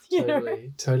 you know?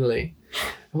 Totally.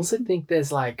 I also think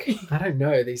there's like, I don't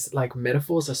know, these like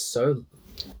metaphors are so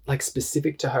like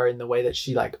specific to her in the way that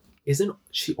she like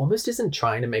she almost isn't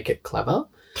trying to make it clever.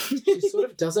 She sort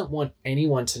of doesn't want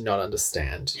anyone to not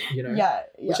understand, you know? Yeah.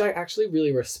 Which I actually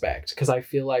really respect, because I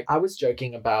feel like I was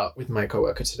joking about with my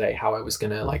coworker today how I was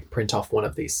going to like print off one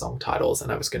of these song titles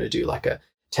and I was going to do like a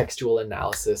textual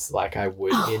analysis like I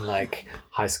would in like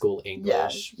high school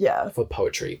English for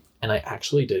poetry. And I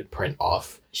actually did print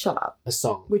off Shut up. a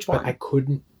song. Which one? But I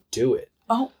couldn't do it.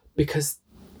 Oh. Because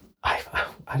I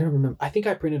don't remember. I think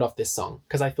I printed off this song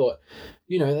because I thought,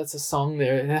 you know, that's a song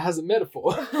there. It has a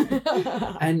metaphor.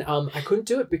 And I couldn't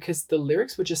do it because the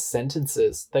lyrics were just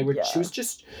sentences. They were. Yeah. She was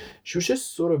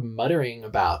just sort of muttering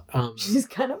about. She's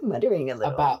kind of muttering a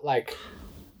little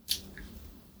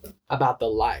about the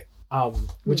light,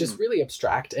 which is really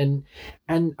abstract, and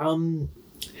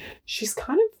she's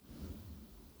kind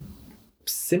of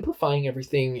simplifying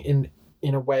everything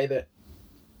in a way that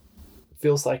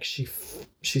feels like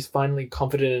she's finally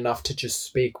confident enough to just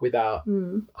speak without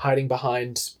hiding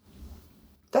behind.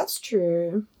 That's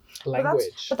true.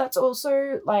 Language. But that's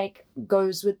also like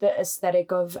goes with the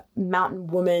aesthetic of mountain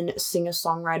woman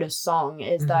singer-songwriter song,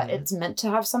 is that it's meant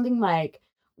to have something like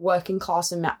working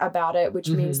class about it, which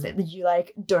means that you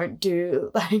like don't do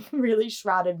like really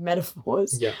shrouded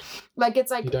metaphors. Yeah. Like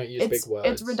it's like you don't use big words.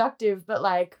 It's reductive, but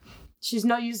like she's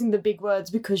not using the big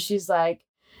words because she's like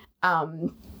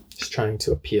she's trying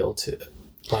to appeal to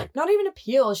like not even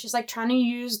appeal. She's like trying to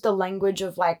use the language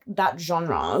of like that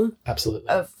genre. Absolutely.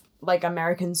 Of like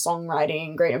American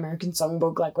songwriting, Great American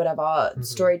Songbook, like whatever,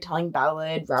 storytelling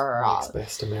ballad, rah, rah, rah. Next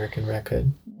best American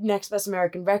record. Next Best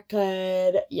American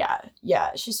Record. Yeah.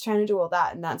 She's trying to do all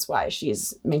that, and that's why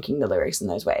she's making the lyrics in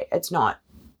those way. It's not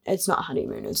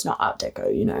Honeymoon. It's not Art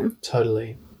Deco, you know?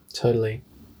 Totally.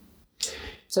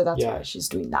 So that's why she's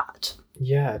doing that.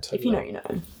 Yeah, totally. If you know, you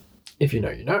know. If you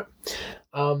know, you know.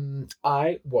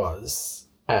 I was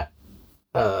at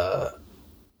a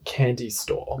candy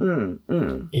store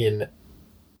in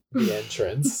the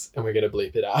entrance, and we're going to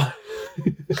bleep it out.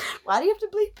 Why do you have to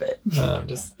bleep it?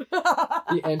 Just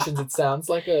the entrance. It sounds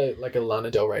like a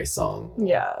Lana Del Rey song.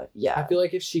 Yeah. I feel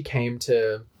like if she came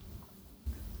to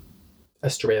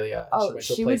Australia, she went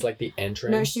to a place like the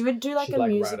entrance. No, she would do like a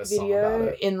music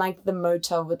video in like the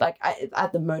motel with like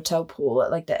at the motel pool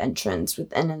at like the entrance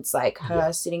with, and it's like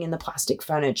her sitting in the plastic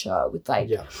furniture with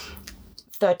like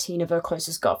 13 of her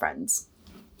closest girlfriends.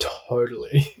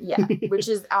 Totally. Yeah, which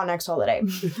is our next holiday.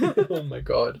 Oh my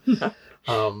God.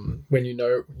 When you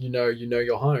know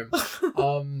you're home.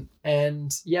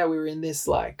 And yeah, we were in this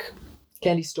like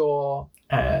candy store,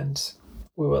 and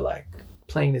we were like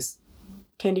playing this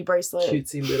candy bracelet,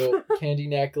 cutesy little candy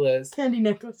necklace.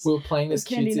 We were playing this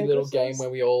cutesy little game where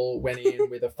we all went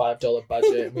in with a $5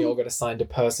 budget, and we all got assigned a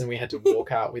person. We had to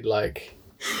walk out with like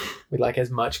as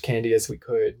much candy as we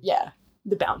could. Yeah,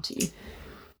 the bounty.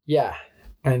 Yeah,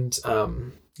 and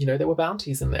there were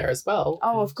bounties in there as well.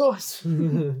 Oh, of course.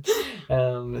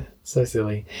 So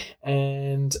silly.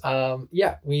 And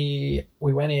we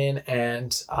went in,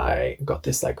 and I got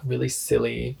this like really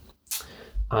silly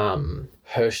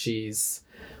Hershey's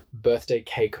birthday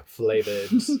cake flavored.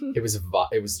 It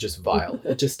was just vile.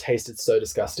 It just tasted so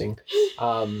disgusting.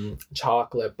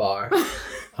 Chocolate bar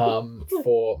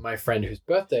for my friend whose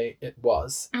birthday it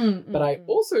was. But I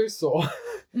also saw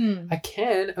a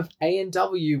can of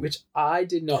A&W, which I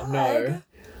did not know.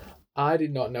 I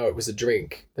did not know it was a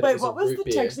drink. Wait, what was the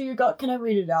text that you got? Can I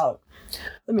read it out?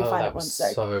 Let me find it one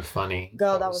sec. So funny.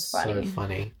 Girl, that was funny. So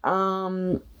funny.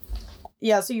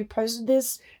 Yeah, so you posted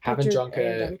this. Haven't drunk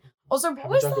a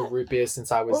root beer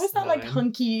since I was 9. What was that like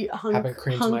hunky hunk? Haven't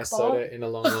creamed my soda in a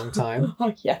long, long time.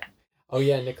 Oh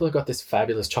yeah, Nicola got this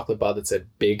fabulous chocolate bar that said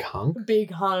Big Hunk.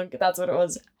 Big Hunk, that's what it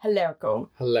was. Hilarical.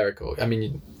 I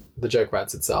mean, the joke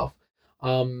writes itself.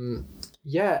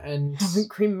 Yeah, and haven't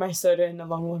creamed my soda in a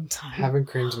long, long time. Haven't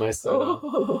creamed my soda.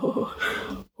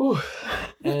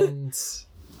 And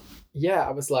yeah,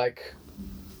 I was like,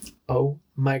 oh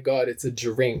my God, it's a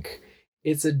drink.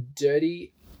 It's a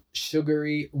dirty,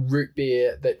 sugary root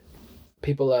beer that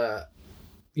people are,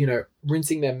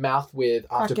 rinsing their mouth with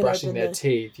after brushing their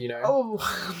teeth, Oh.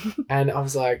 And I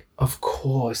was like, of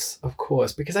course,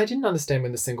 because I didn't understand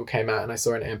when the single came out and I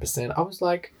saw an ampersand. I was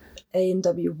like,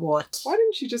 A&W what? Why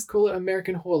didn't she just call it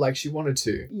American Whore like she wanted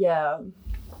to? Yeah.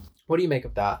 What do you make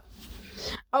of that?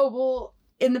 Oh, well,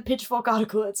 in the Pitchfork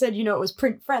article, it said, it was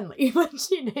print friendly when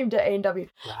she named it A&W.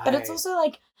 Right. But it's also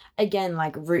like, again,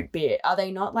 like root beer. Are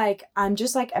they not like, I'm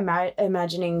just like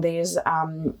imagining these, I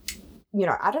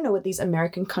don't know what these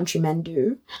American countrymen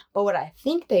do, but what I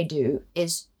think they do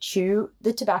is chew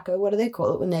the tobacco. What do they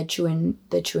call it when they're chewing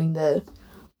they're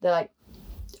like,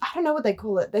 I don't know what they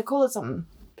call it. They call it something.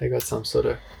 They got some sort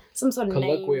of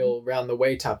colloquial name. Round the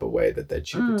way type of way that they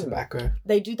chew the tobacco.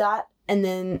 They do that and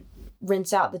then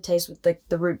rinse out the taste with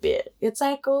the root beer. It's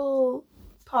like all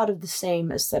part of the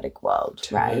same aesthetic world,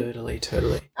 right?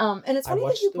 Totally. And it's funny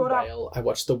that you brought up. I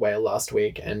watched The Whale last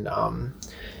week, and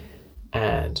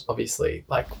obviously,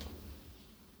 like,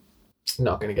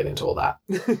 not going to get into all that.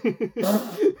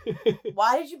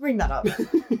 Why did you bring that up?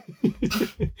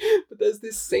 But there's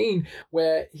this scene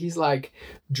where he's like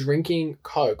drinking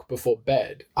Coke before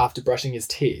bed after brushing his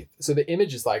teeth. So the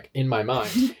image is like in my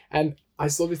mind. And I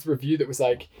saw this review that was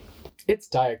like, it's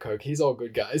Diet Coke. He's all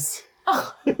good, guys.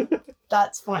 Oh,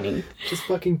 that's funny. Just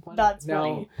fucking funny. That's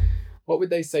funny. What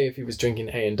would they say if he was drinking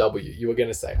A&W? You were going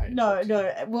to say A&W.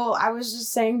 No. Well, I was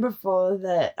just saying before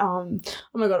that, oh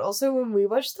my God, also when we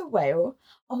watched The Whale,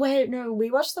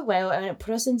 we watched The Whale and it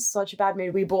put us in such a bad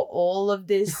mood. We bought all of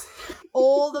this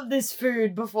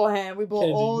food beforehand. We bought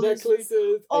candy all necklaces,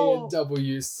 this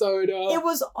A&W soda. It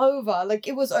was over.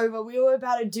 We were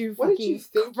about to do what did you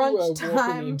fucking think you were crunch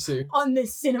time into? On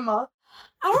this cinema.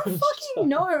 I don't fucking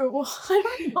know. I don't know.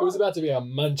 It was about to be a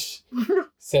munch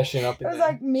session up in there. It was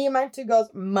like me and my 2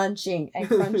 girls munching and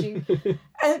crunching.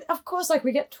 And of course, like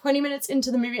we get 20 minutes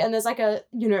into the movie and there's like a,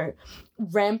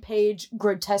 rampage,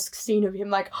 grotesque scene of him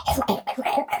like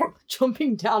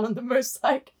jumping down on the most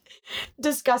like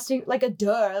disgusting, like a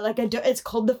door. It's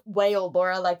called The Whale,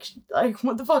 Laura. Like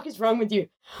what the fuck is wrong with you?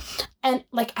 And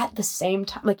like at the same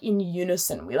time, like in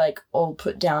unison, we like all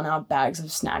put down our bags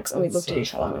of snacks and we looked at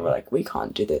each other and we were like, we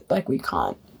can't do this. Like we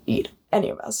can't eat any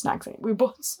of our snacks. We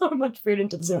bought so much food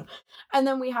into the cinema. And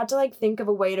then we had to like think of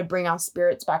a way to bring our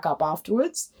spirits back up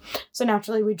afterwards. So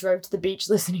naturally we drove to the beach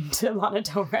listening to Lana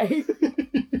Del Rey.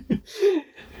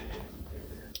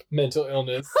 Mental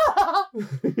illness.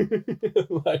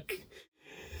 Like,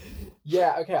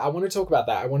 yeah, okay, I want to talk about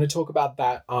that. I want to talk about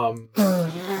that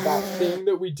that thing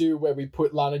that we do where we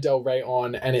put Lana Del Rey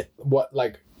on and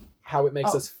how it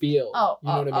makes us feel. You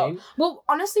know what I mean? Well,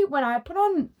 honestly, when I put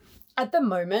on, at the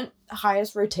moment,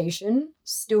 highest rotation,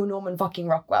 still Norman fucking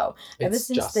Rockwell. Ever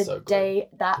since the day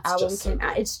that album came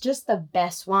out, it's just the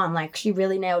best one. Like, she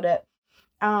really nailed it.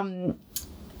 And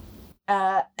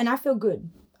I feel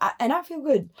good.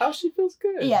 How she feels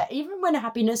good. Yeah, even when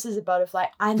happiness is a butterfly,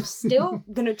 I'm still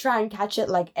gonna try and catch it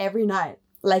like every night.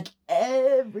 Like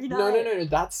every night. No.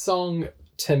 That song,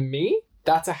 to me,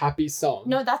 that's a happy song.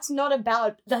 No, that's not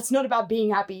about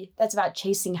being happy. That's about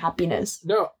chasing happiness.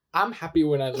 No, I'm happy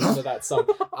when I listen to that song.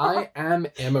 I am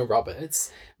Emma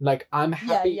Roberts. Like, I'm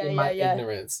happy in my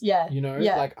ignorance. Yeah. You know?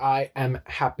 Yeah. Like, I am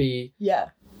happy. Yeah.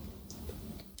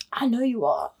 I know you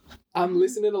are. I'm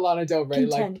listening to Lana Del Rey.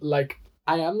 Content. Like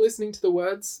I am listening to the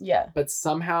words. Yeah. But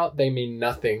somehow they mean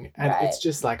nothing. And it's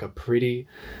just like a pretty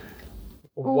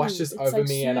washes over like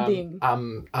me soothing.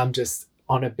 And I'm just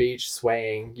on a beach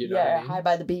swaying, you know what I mean? High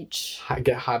by the beach.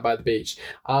 Get high by the beach.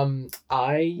 When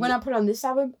I put on this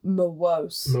album,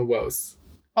 Mawos.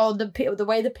 Oh, the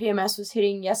way the PMS was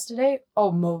hitting yesterday,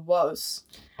 Mawos.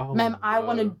 Oh, Ma'am, I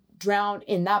want to drown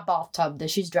in that bathtub that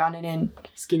she's drowning in.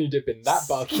 Skinny dip in that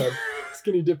bathtub.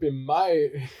 Skinny dip in my...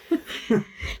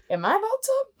 In my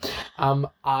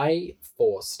bathtub? I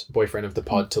forced boyfriend of the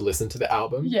pod to listen to the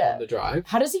album on the drive.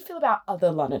 How does he feel about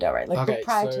other Lana Del Rey? Like,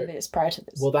 prior to this?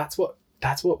 Well, that's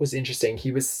what was interesting.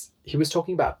 He was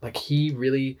talking about, like, he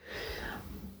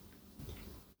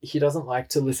doesn't like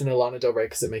to listen to Lana Del Rey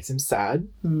because it makes him sad.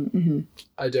 Mm-hmm.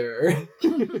 I do.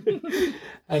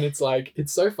 And it's like,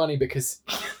 it's so funny because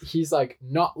he's like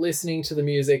not listening to the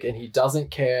music and he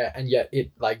doesn't care, and yet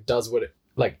it like does what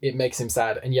it makes him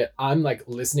sad, and yet I'm like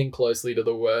listening closely to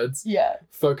the words,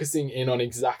 focusing in on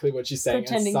exactly what she's saying,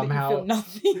 pretending and somehow that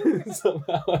you feel nothing.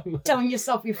 somehow I'm like, telling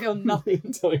yourself you feel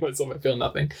nothing. telling myself I feel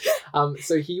nothing.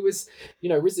 So he was,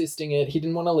 resisting it. He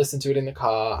didn't want to listen to it in the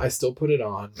car. I still put it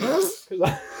on because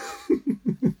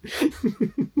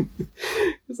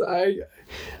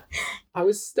I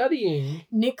was studying.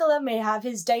 Nicola may have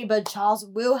his day, but Charles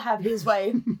will have his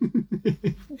way.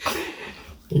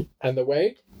 And the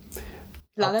way?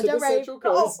 Lana Del Rey. Central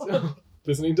Coast,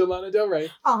 listening to Lana Del Rey.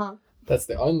 Uh-huh. That's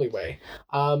the only way.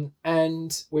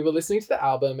 And we were listening to the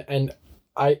album, and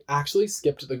I actually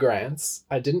skipped the Grants.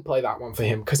 I didn't play that one for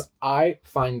him because I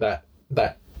find that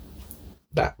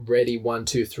ready 1,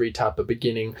 2, 3 type of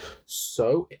beginning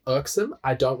so irksome.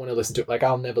 I don't want to listen to it. Like,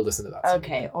 I'll never listen to that song.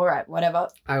 Okay, all right, whatever.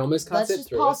 I almost can't sit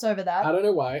through it. Let's just pass over that. I don't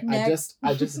know why. Next.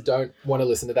 I just don't want to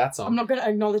listen to that song. I'm not going to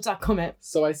acknowledge that comment.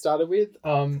 So I started with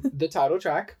the title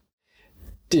track.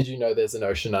 Did you know there's an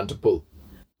ocean under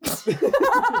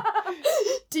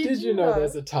Did you know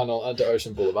there's a tunnel under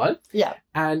Ocean Boulevard? Yeah.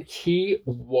 And he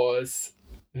was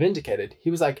vindicated. He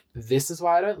was like, this is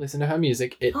why I don't listen to her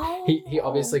music. He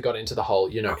obviously got into the whole,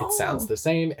 it sounds the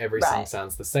same. Every song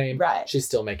sounds the same. Right. She's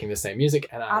still making the same music.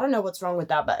 And I don't know what's wrong with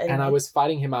that, but anyway. And I was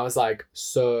fighting him. I was like,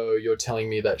 so you're telling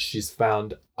me that she's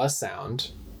found a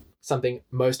sound, something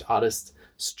most artists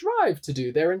strive to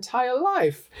do their entire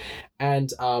life.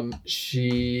 And I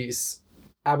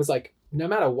was like, no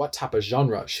matter what type of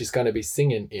genre she's going to be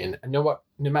singing in, and no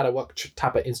matter what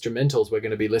type of instrumentals we're going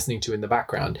to be listening to in the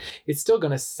background, it's still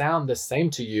going to sound the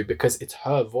same to you because it's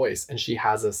her voice and she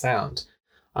has a sound.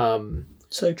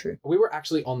 So true. We were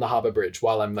actually on the Harbour Bridge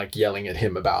while I'm like yelling at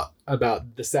him about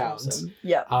the sound. Awesome.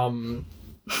 Yeah.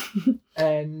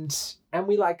 And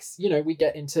we like, we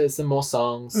get into some more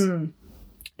songs,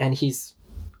 and he's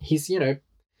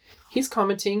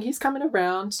commenting, he's coming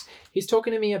around. He's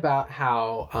talking to me about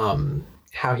how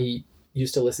he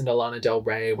used to listen to Lana Del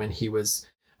Rey when he was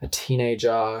a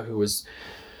teenager who was,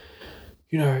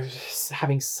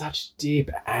 having such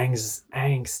deep angst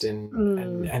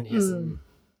and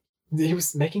he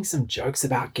was making some jokes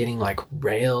about getting like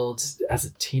railed as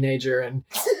a teenager, and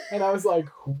I was like,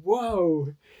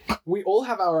 whoa, we all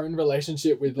have our own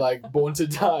relationship with like Born to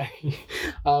Die.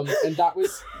 And that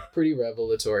was pretty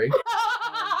revelatory.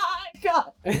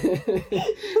 God.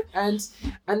 and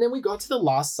then we got to the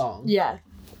last song. Yeah.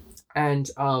 And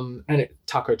it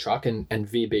Taco Truck and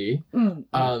VB.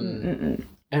 And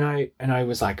I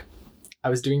was like, I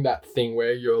was doing that thing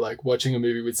where you're like watching a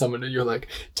movie with someone and you're like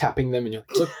tapping them and you're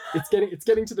like, look, it's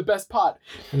getting to the best part.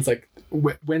 And it's like,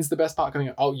 when's the best part coming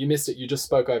up? Oh, you missed it. You just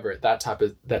spoke over it. That type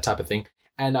of thing.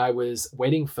 and I was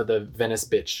waiting for the Venice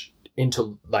Bitch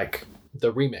into like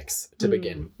the remix to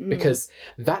begin because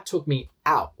that took me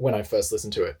out when I first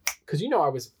listened to it. Because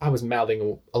I was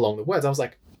mouthing along the words. I was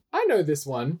like, I know this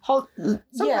one.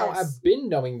 Somehow I've been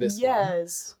knowing this one.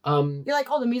 Yes. You're like,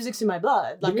 the music's in my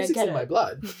blood. Like, the music's in my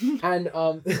blood. And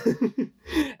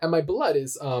and my blood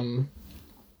is it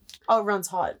runs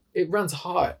hot. It runs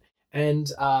hot.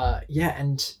 And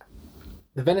and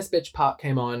the Venice Bitch part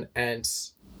came on and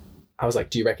I was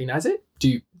like, do you recognize it? Do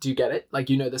you get it?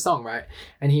 Like, you know the song, right?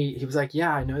 And he was like,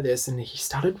 yeah, I know this. And he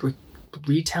started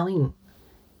retelling,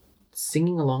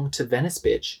 singing along to Venice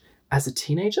Bitch as a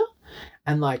teenager,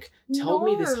 and like told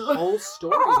me this whole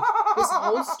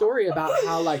story about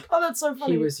how like that's so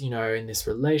funny. He was, in this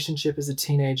relationship as a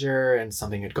teenager and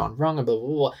something had gone wrong and blah, blah,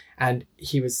 blah. And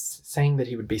he was saying that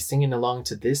he would be singing along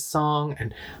to this song.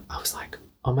 And I was like,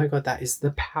 oh my God, that is the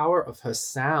power of her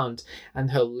sound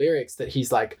and her lyrics, that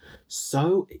he's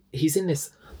in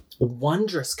this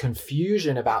wondrous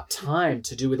confusion about time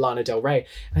to do with Lana Del Rey.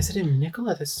 And I said to him,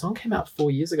 Nicola, this song came out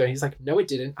 4 years ago. And he's like, no, it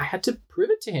didn't. I had to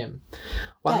prove it to him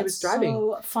while he was driving.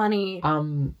 So funny.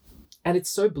 And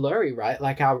it's so blurry, right?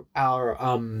 Like our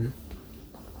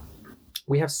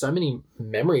we have so many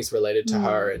memories related to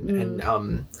her, and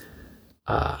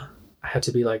I had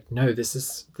to be like, no, this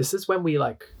is when we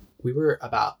were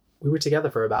together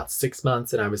for about 6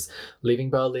 months, and I was leaving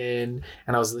Berlin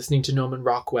and I was listening to Norman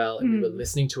Rockwell, and we were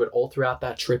listening to it all throughout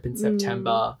that trip in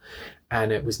September,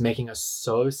 and it was making us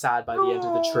so sad by the end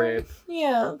of the trip.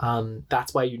 Yeah.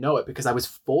 That's why you know it, because I was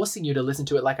forcing you to listen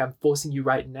to it like I'm forcing you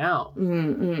right now.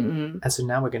 And so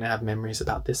now we're going to have memories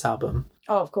about this album.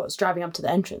 Oh, of course. Driving up to the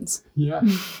entrance. Yeah.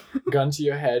 Gun to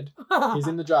your head. He's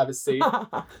in the driver's seat.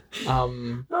 Oh,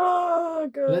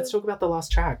 good. Let's talk about the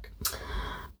last track.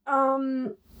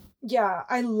 Yeah,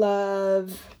 I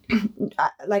love,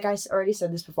 like I already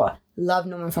said this before, love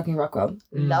Norman fucking Rockwell.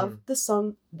 Love the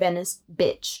song Venice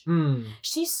Bitch.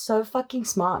 She's so fucking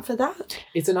smart for that.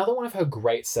 It's another one of her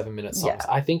great 7-minute songs.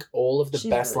 Yeah. I think all of the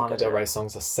best really Lana Del Rey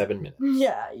songs are 7 minutes.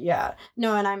 Yeah.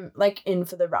 No, and I'm like in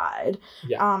for the ride.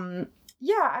 Yeah.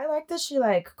 Yeah, I like that she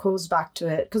like calls back to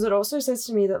it, because it also says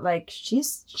to me that like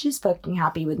she's fucking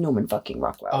happy with Norman fucking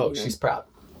Rockwell. Oh, she's proud.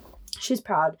 She's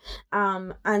proud.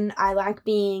 And I like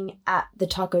being at the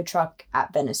taco truck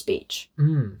at Venice Beach. I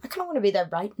kind of want to be there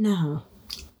right now.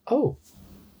 Oh.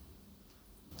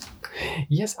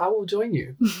 Yes, I will join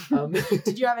you.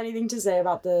 Did you have anything to say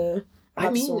about the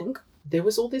song? There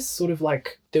was all this sort of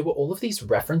like, there were all of these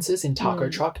references in Taco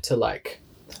Truck to like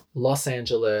Los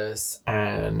Angeles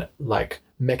and like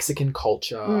Mexican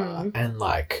culture and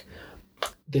like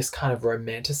this kind of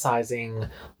romanticizing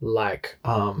like,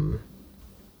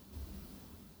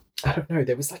 I don't know,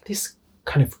 there was like this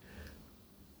kind of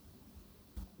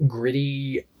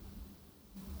gritty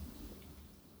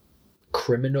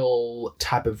criminal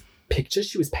type of picture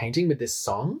she was painting with this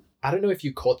song. I don't know if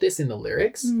you caught this in the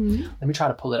lyrics. Let me try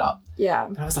to pull it up. Yeah.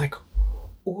 And I was like,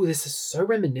 oh, this is so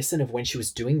reminiscent of when she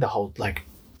was doing the whole like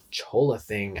chola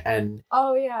thing. And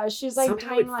oh yeah, she's like somehow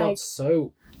doing it like, felt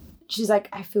so... she's like,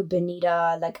 I feel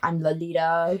Benita, like I'm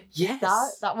Lolita.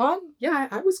 Yes. That one? Yeah,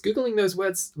 I was Googling those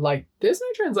words like, there's no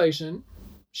translation.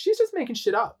 She's just making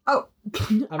shit up. Oh.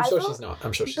 I'm sure she's not.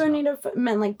 Bonita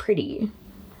meant like pretty.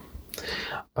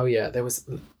 Oh yeah, there was...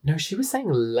 No, she was saying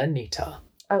Lenita.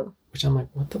 Oh. Which I'm like,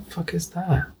 what the fuck is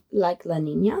that? Like La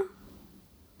Nina?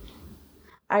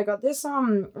 I got this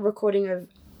recording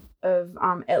of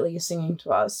Ellie singing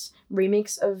to us.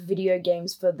 Remix of video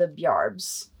games for the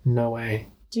Bjarbs. No way.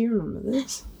 Do you remember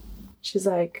this? She's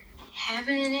like...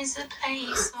 Heaven is a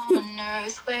place on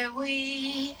earth where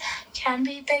we can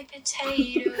be baked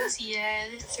potatoes, yeah,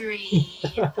 the three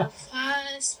of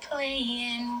us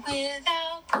playing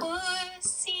without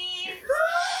pussy.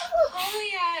 Oh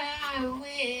yeah,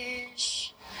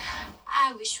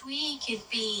 I wish we could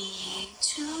be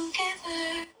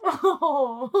together.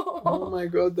 Oh my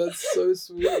God, that's so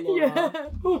sweet, Laura.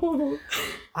 Yeah.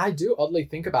 I do oddly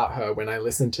think about her when I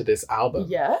listen to this album.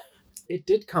 Yeah? It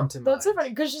did come to mind. That's so funny,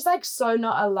 because she's like so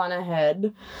not a Lana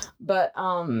head. But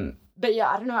yeah,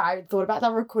 I don't know. I thought about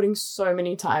that recording so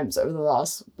many times over the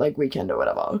last like weekend or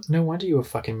whatever. No wonder you were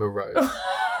fucking morose.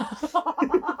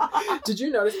 Did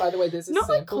you notice, by the way, there's a not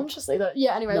sample? like consciously though.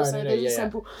 Yeah, anyway, there's a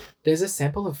sample. There's a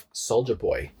sample of Soulja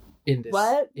Boy in this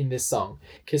What? in this song.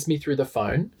 Kiss Me Through the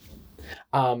Phone.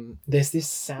 There's this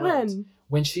sound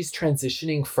when she's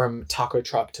transitioning from Taco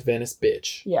Truck to Venice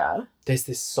Bitch, Yeah. there's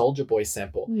this Soldier Boy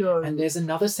sample. No. And there's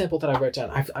another sample that I wrote down.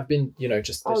 I've been,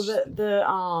 just Oh, this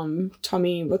the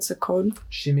Tommy, what's it called?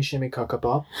 Shimmy Shimmy Cocoa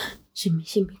Pop. Shimmy,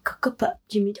 shimmy, cocoa pop,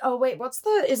 Jimmy. Oh, wait,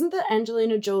 isn't the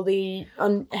Angelina Jolie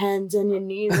on hands on your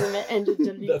knees?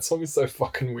 That song is so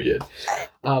fucking weird.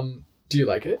 Do you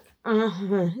like it?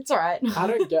 It's all right. I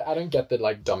don't get the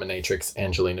like dominatrix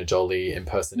Angelina Jolie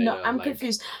impersonator. No, I'm like,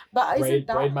 confused. But isn't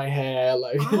that... braid my hair,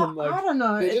 like, I'm like, I don't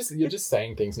know. you're just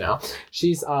saying things now.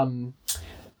 She's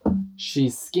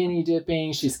skinny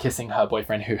dipping. She's kissing her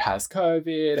boyfriend who has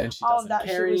COVID, and she doesn't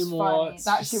care anymore. Funny.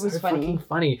 That shit was funny. Fucking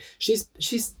funny.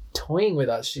 She's toying with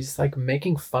us. She's like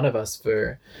making fun of us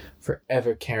for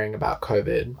ever caring about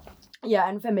COVID. Yeah,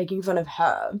 and for making fun of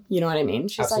her. You know what I mean?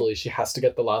 She's absolutely. She has to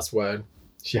get the last word.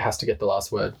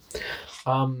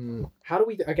 How do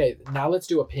we... Okay, now let's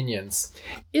do opinions.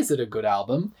 Is it a good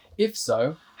album? If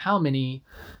so, how many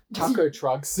taco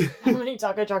trucks? How many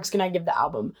taco trucks can I give the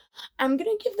album? I'm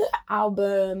going to give the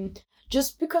album...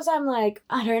 Just because I'm like,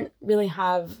 I don't really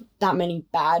have that many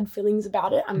bad feelings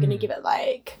about it. I'm going to give it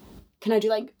like... Can I do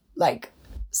like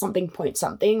something point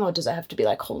something, or does it have to be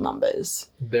like whole numbers?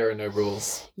 There are no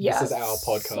rules. Yeah, this is our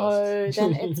podcast. So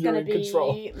then it's gonna be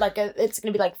control. like it's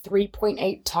gonna be like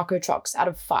 3.8 taco trucks out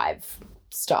of 5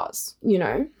 stars.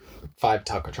 5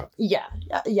 taco trucks. Yeah,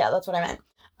 that's what I meant.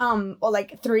 Or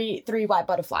like three white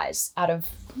butterflies out of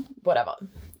whatever.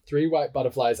 3 white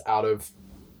butterflies out of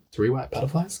 3 white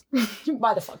butterflies?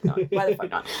 Why the fuck not?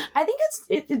 I think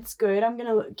it's good. I'm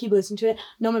gonna keep listening to it.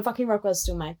 Norman fucking Rockwell's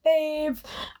still my fave.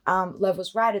 Love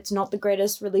Was Right. It's not the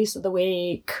greatest release of the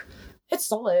week. It's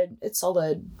solid.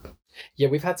 Yeah,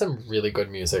 we've had some really good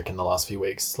music in the last few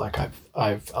weeks. Like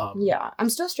I've Yeah, I'm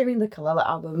still streaming the Kalela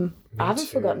album. I haven't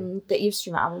too. forgotten the Eve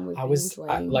Streamer album we've been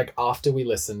enjoying. Like after we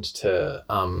listened to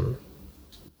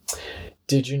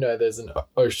did you know there's an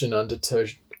ocean undertow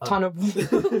Tunnel.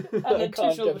 I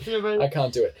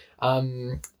can't do it.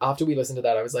 After we listened to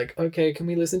that, I was like, okay, can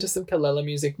we listen to some Kalela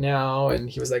music now? And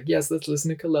he was like, yes, let's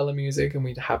listen to Kalela music, and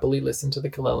we'd happily listen to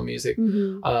the Kalela music.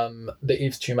 Mm-hmm. The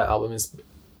Eve's Tumor album is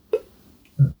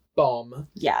bomb.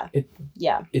 Yeah.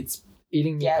 It's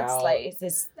eating me out. It's like, is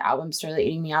this album's totally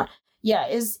eating me out. Yeah,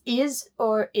 is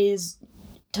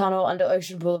Tunnel Under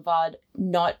Ocean Boulevard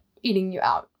not eating you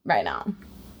out right now?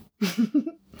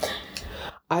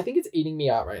 I think it's eating me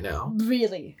out right now.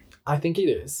 Really? I think it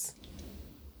is.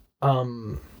 But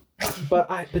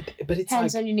it's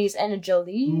Hands like on your knees and a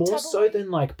Jolie. more so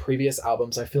than like previous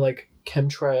albums. I feel like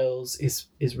Chemtrails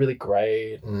is really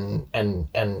great and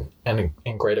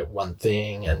great at one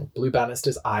thing, and Blue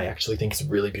Banisters I actually think is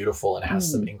really beautiful and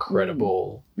has some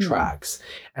incredible tracks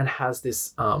and has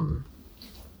this kind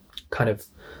of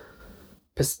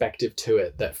perspective to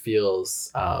it that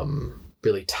feels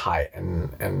really tight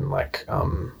and like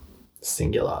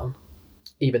singular,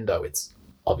 even though it's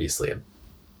obviously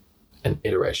an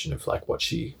iteration of like what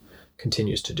she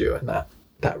continues to do, and that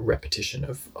repetition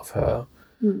of her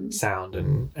sound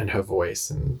and her voice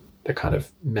and the kind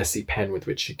of messy pen with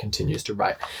which she continues to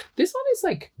write. This one is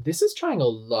like, this is trying a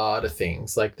lot of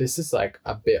things. Like this is like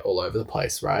a bit all over the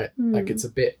place, right? Like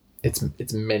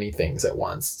it's many things at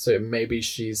once. So maybe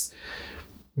she's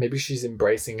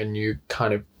embracing a new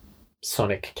kind of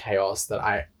sonic chaos that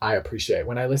I appreciate.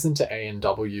 When I listened to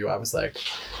A&W, I was like,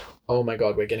 oh my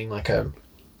god, we're getting like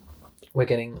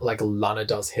Lana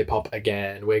Does hip hop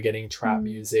again. We're getting trap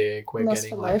music. We're Lost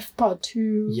getting for like Life Part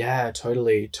 2. Yeah,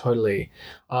 totally.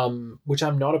 Which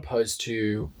I'm not opposed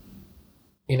to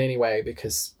in any way,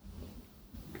 because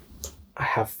I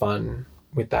have fun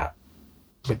with that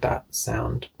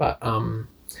sound. But I don't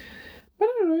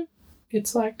know.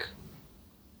 It's like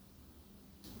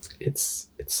it's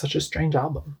such a strange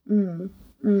album.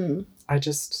 I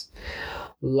just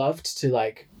loved to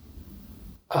like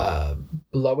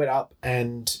blow it up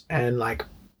and like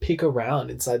pick around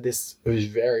inside this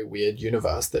very weird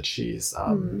universe that she's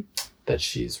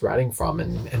writing from,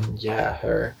 and yeah,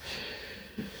 her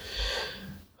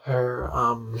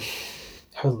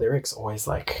lyrics always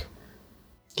like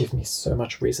give me so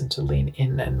much reason to lean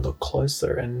in and look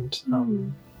closer, and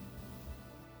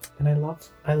I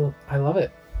love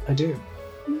it. I do.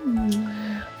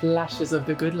 Flashes of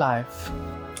the Good Life.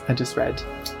 I just read.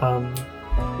 I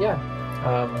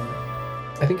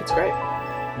think it's great.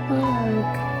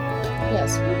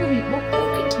 Yes, we'll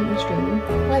continue streaming.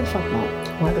 Why the fuck not?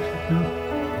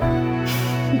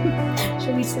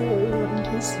 Shall we say a little love and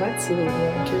kiss? Let's do a little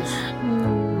love and kiss.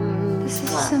 This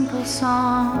is a simple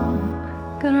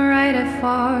song, gonna write it for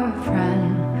a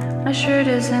friend. My shirt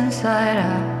is inside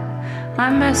out,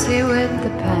 I'm messy with the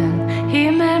pen. He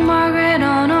met Margaret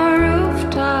on a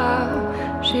rooftop,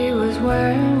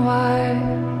 wearing white,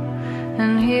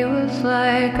 and he was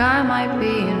like, I might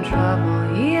be in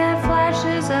trouble. He had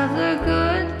flashes of the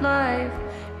good life.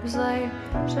 He was like,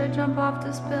 should I jump off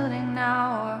this building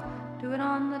now or do it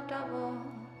on the double?